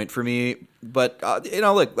nice point for me. But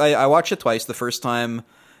look, I watched it twice. The first time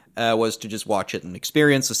was to just watch it and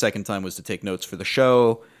experience. The second time was to take notes for the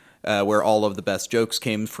show, where all of the best jokes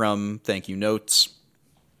came from. Thank you, notes.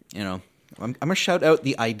 I'm gonna shout out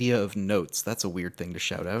the idea of notes. That's a weird thing to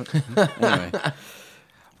shout out. Anyway.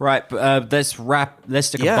 Right, let's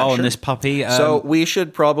stick a bow on this puppy. So we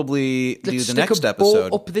should probably do the next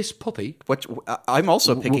episode. Up this puppy. What? I'm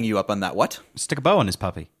also picking you up on that. What? Stick a bow on this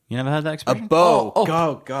puppy. You never heard that expression? A bow.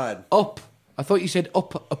 Oh, God. Up. I thought you said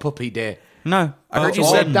up a puppy day. No, I heard you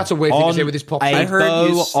said that's a weird thing to say with this puppy. I heard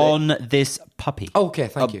you say on this puppy. Okay,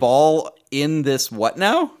 thank you. A ball in this what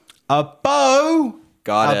now? A bow.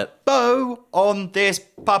 Got it. Bow on this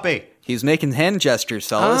puppy. He's making hand gestures,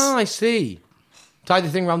 fellas. Ah, I see. Tie the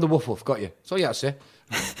thing around the woof woof. Got you. So yeah, I say.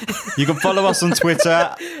 You can follow us on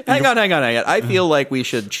Twitter. Hang on. I feel like we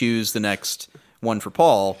should choose the next one for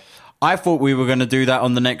Paul. I thought we were going to do that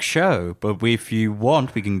on the next show, but if you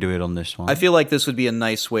want, we can do it on this one. I feel like this would be a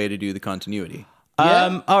nice way to do the continuity.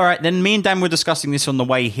 Yeah. All right, then me and Dan were discussing this on the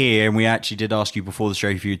way here, and we actually did ask you before the show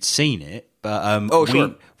if you'd seen it. But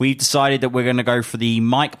sure. we decided that we're going to go for the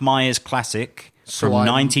Mike Myers classic from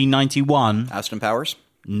 1991. Austin Powers?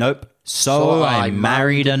 Nope. So I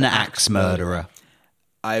married an axe murderer.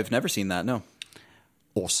 I've never seen that, no.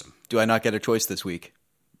 Awesome. Do I not get a choice this week?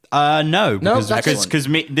 No, because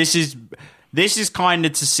this is kind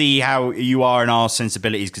of to see how you are in our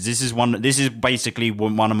sensibilities, because this is basically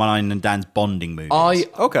one of mine and Dan's bonding movies.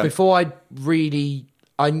 Before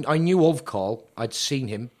I knew of Carl. I'd seen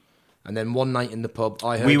him, and then one night in the pub,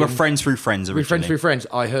 I heard we were friends through friends originally. We were friends through friends.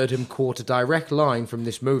 I heard him quote a direct line from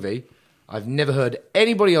this movie. I've never heard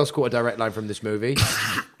anybody else quote a direct line from this movie.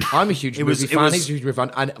 I'm a huge movie fan. He's a huge movie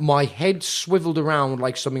fan, and my head swiveled around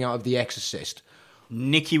like something out of The Exorcist.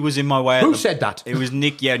 Nicky was in my way. Who said that? It was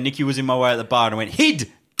Nick. Yeah, Nicky was in my way at the bar and I went, "Hid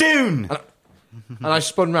Dune." And I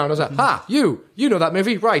spun round. I was like, you know that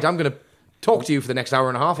movie? Right, I'm going to talk to you for the next hour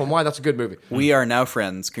and a half on why that's a good movie. We are now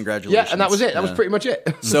friends. Congratulations. Yeah, and that was it. That was pretty much it.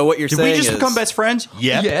 So what you're Did saying we just is, become best friends?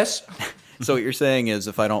 Yeah. Yes. So what you're saying is,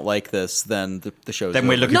 if I don't like this, then the show's Then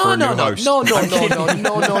we're over. looking for a new host. No,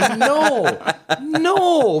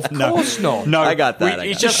 of course not. No, I got that.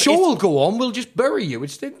 It's The just show will go on. We'll just bury you.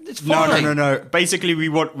 It's fine. No. Basically, we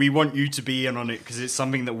want you to be in on it because it's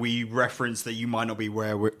something that we reference that you might not be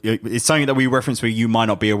aware. It's something that we reference where you might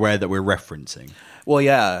not be aware that we're referencing. Well,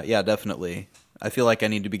 yeah, definitely. I feel like I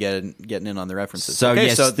need to be getting in on the references. So, okay,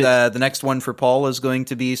 yes, so the next one for Paul is going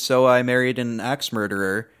to be So I Married an Axe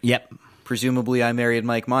Murderer. Yep. Presumably I Married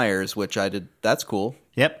Mike Myers, which I did. That's cool.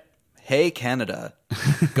 Yep. Hey, Canada.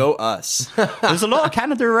 Go us. There's a lot of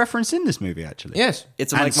Canada reference in this movie, actually. Yes.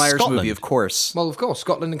 It's a And Mike Myers Scotland. movie, of course. Well, of course,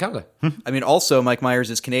 Scotland and Canada. I mean, also, Mike Myers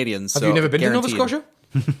is Canadian, so Have you never been guaranteed. to Nova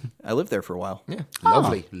Scotia? I lived there for a while. Yeah.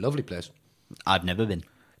 Lovely place. I've never been.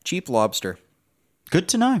 Cheap lobster. Good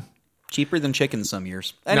to know. Cheaper than chicken some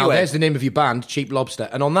years. Now, Anyway, there's the name of your band, Cheap Lobster.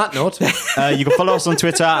 And on that note, You can follow us on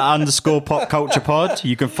Twitter at _popculturepod.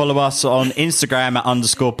 You can follow us on Instagram at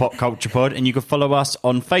 _popculturepod. And you can follow us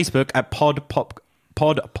on Facebook at pod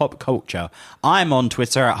pop culture. I'm on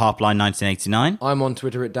Twitter at Harpline1989. I'm on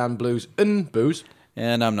Twitter at Dan Blues and Booze.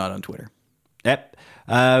 and I'm not on Twitter. Yep.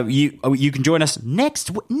 You can join us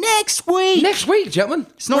next week. Next week, gentlemen.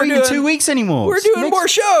 It's not We're even doing- 2 weeks anymore. We're doing more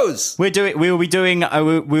shows. We'll be doing.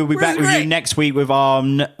 We'll be back with you great. next week with our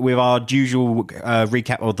usual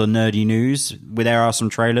recap of the nerdy news. Where there are some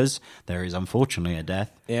trailers. There is unfortunately a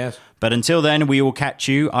death. Yes. But until then, we will catch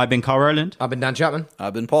you. I've been Carl Rowland. I've been Dan Chapman.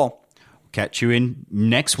 I've been Paul. Catch you in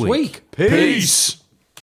next week. Peace.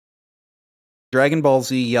 Dragon Ball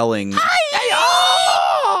Z yelling.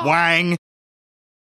 Wang.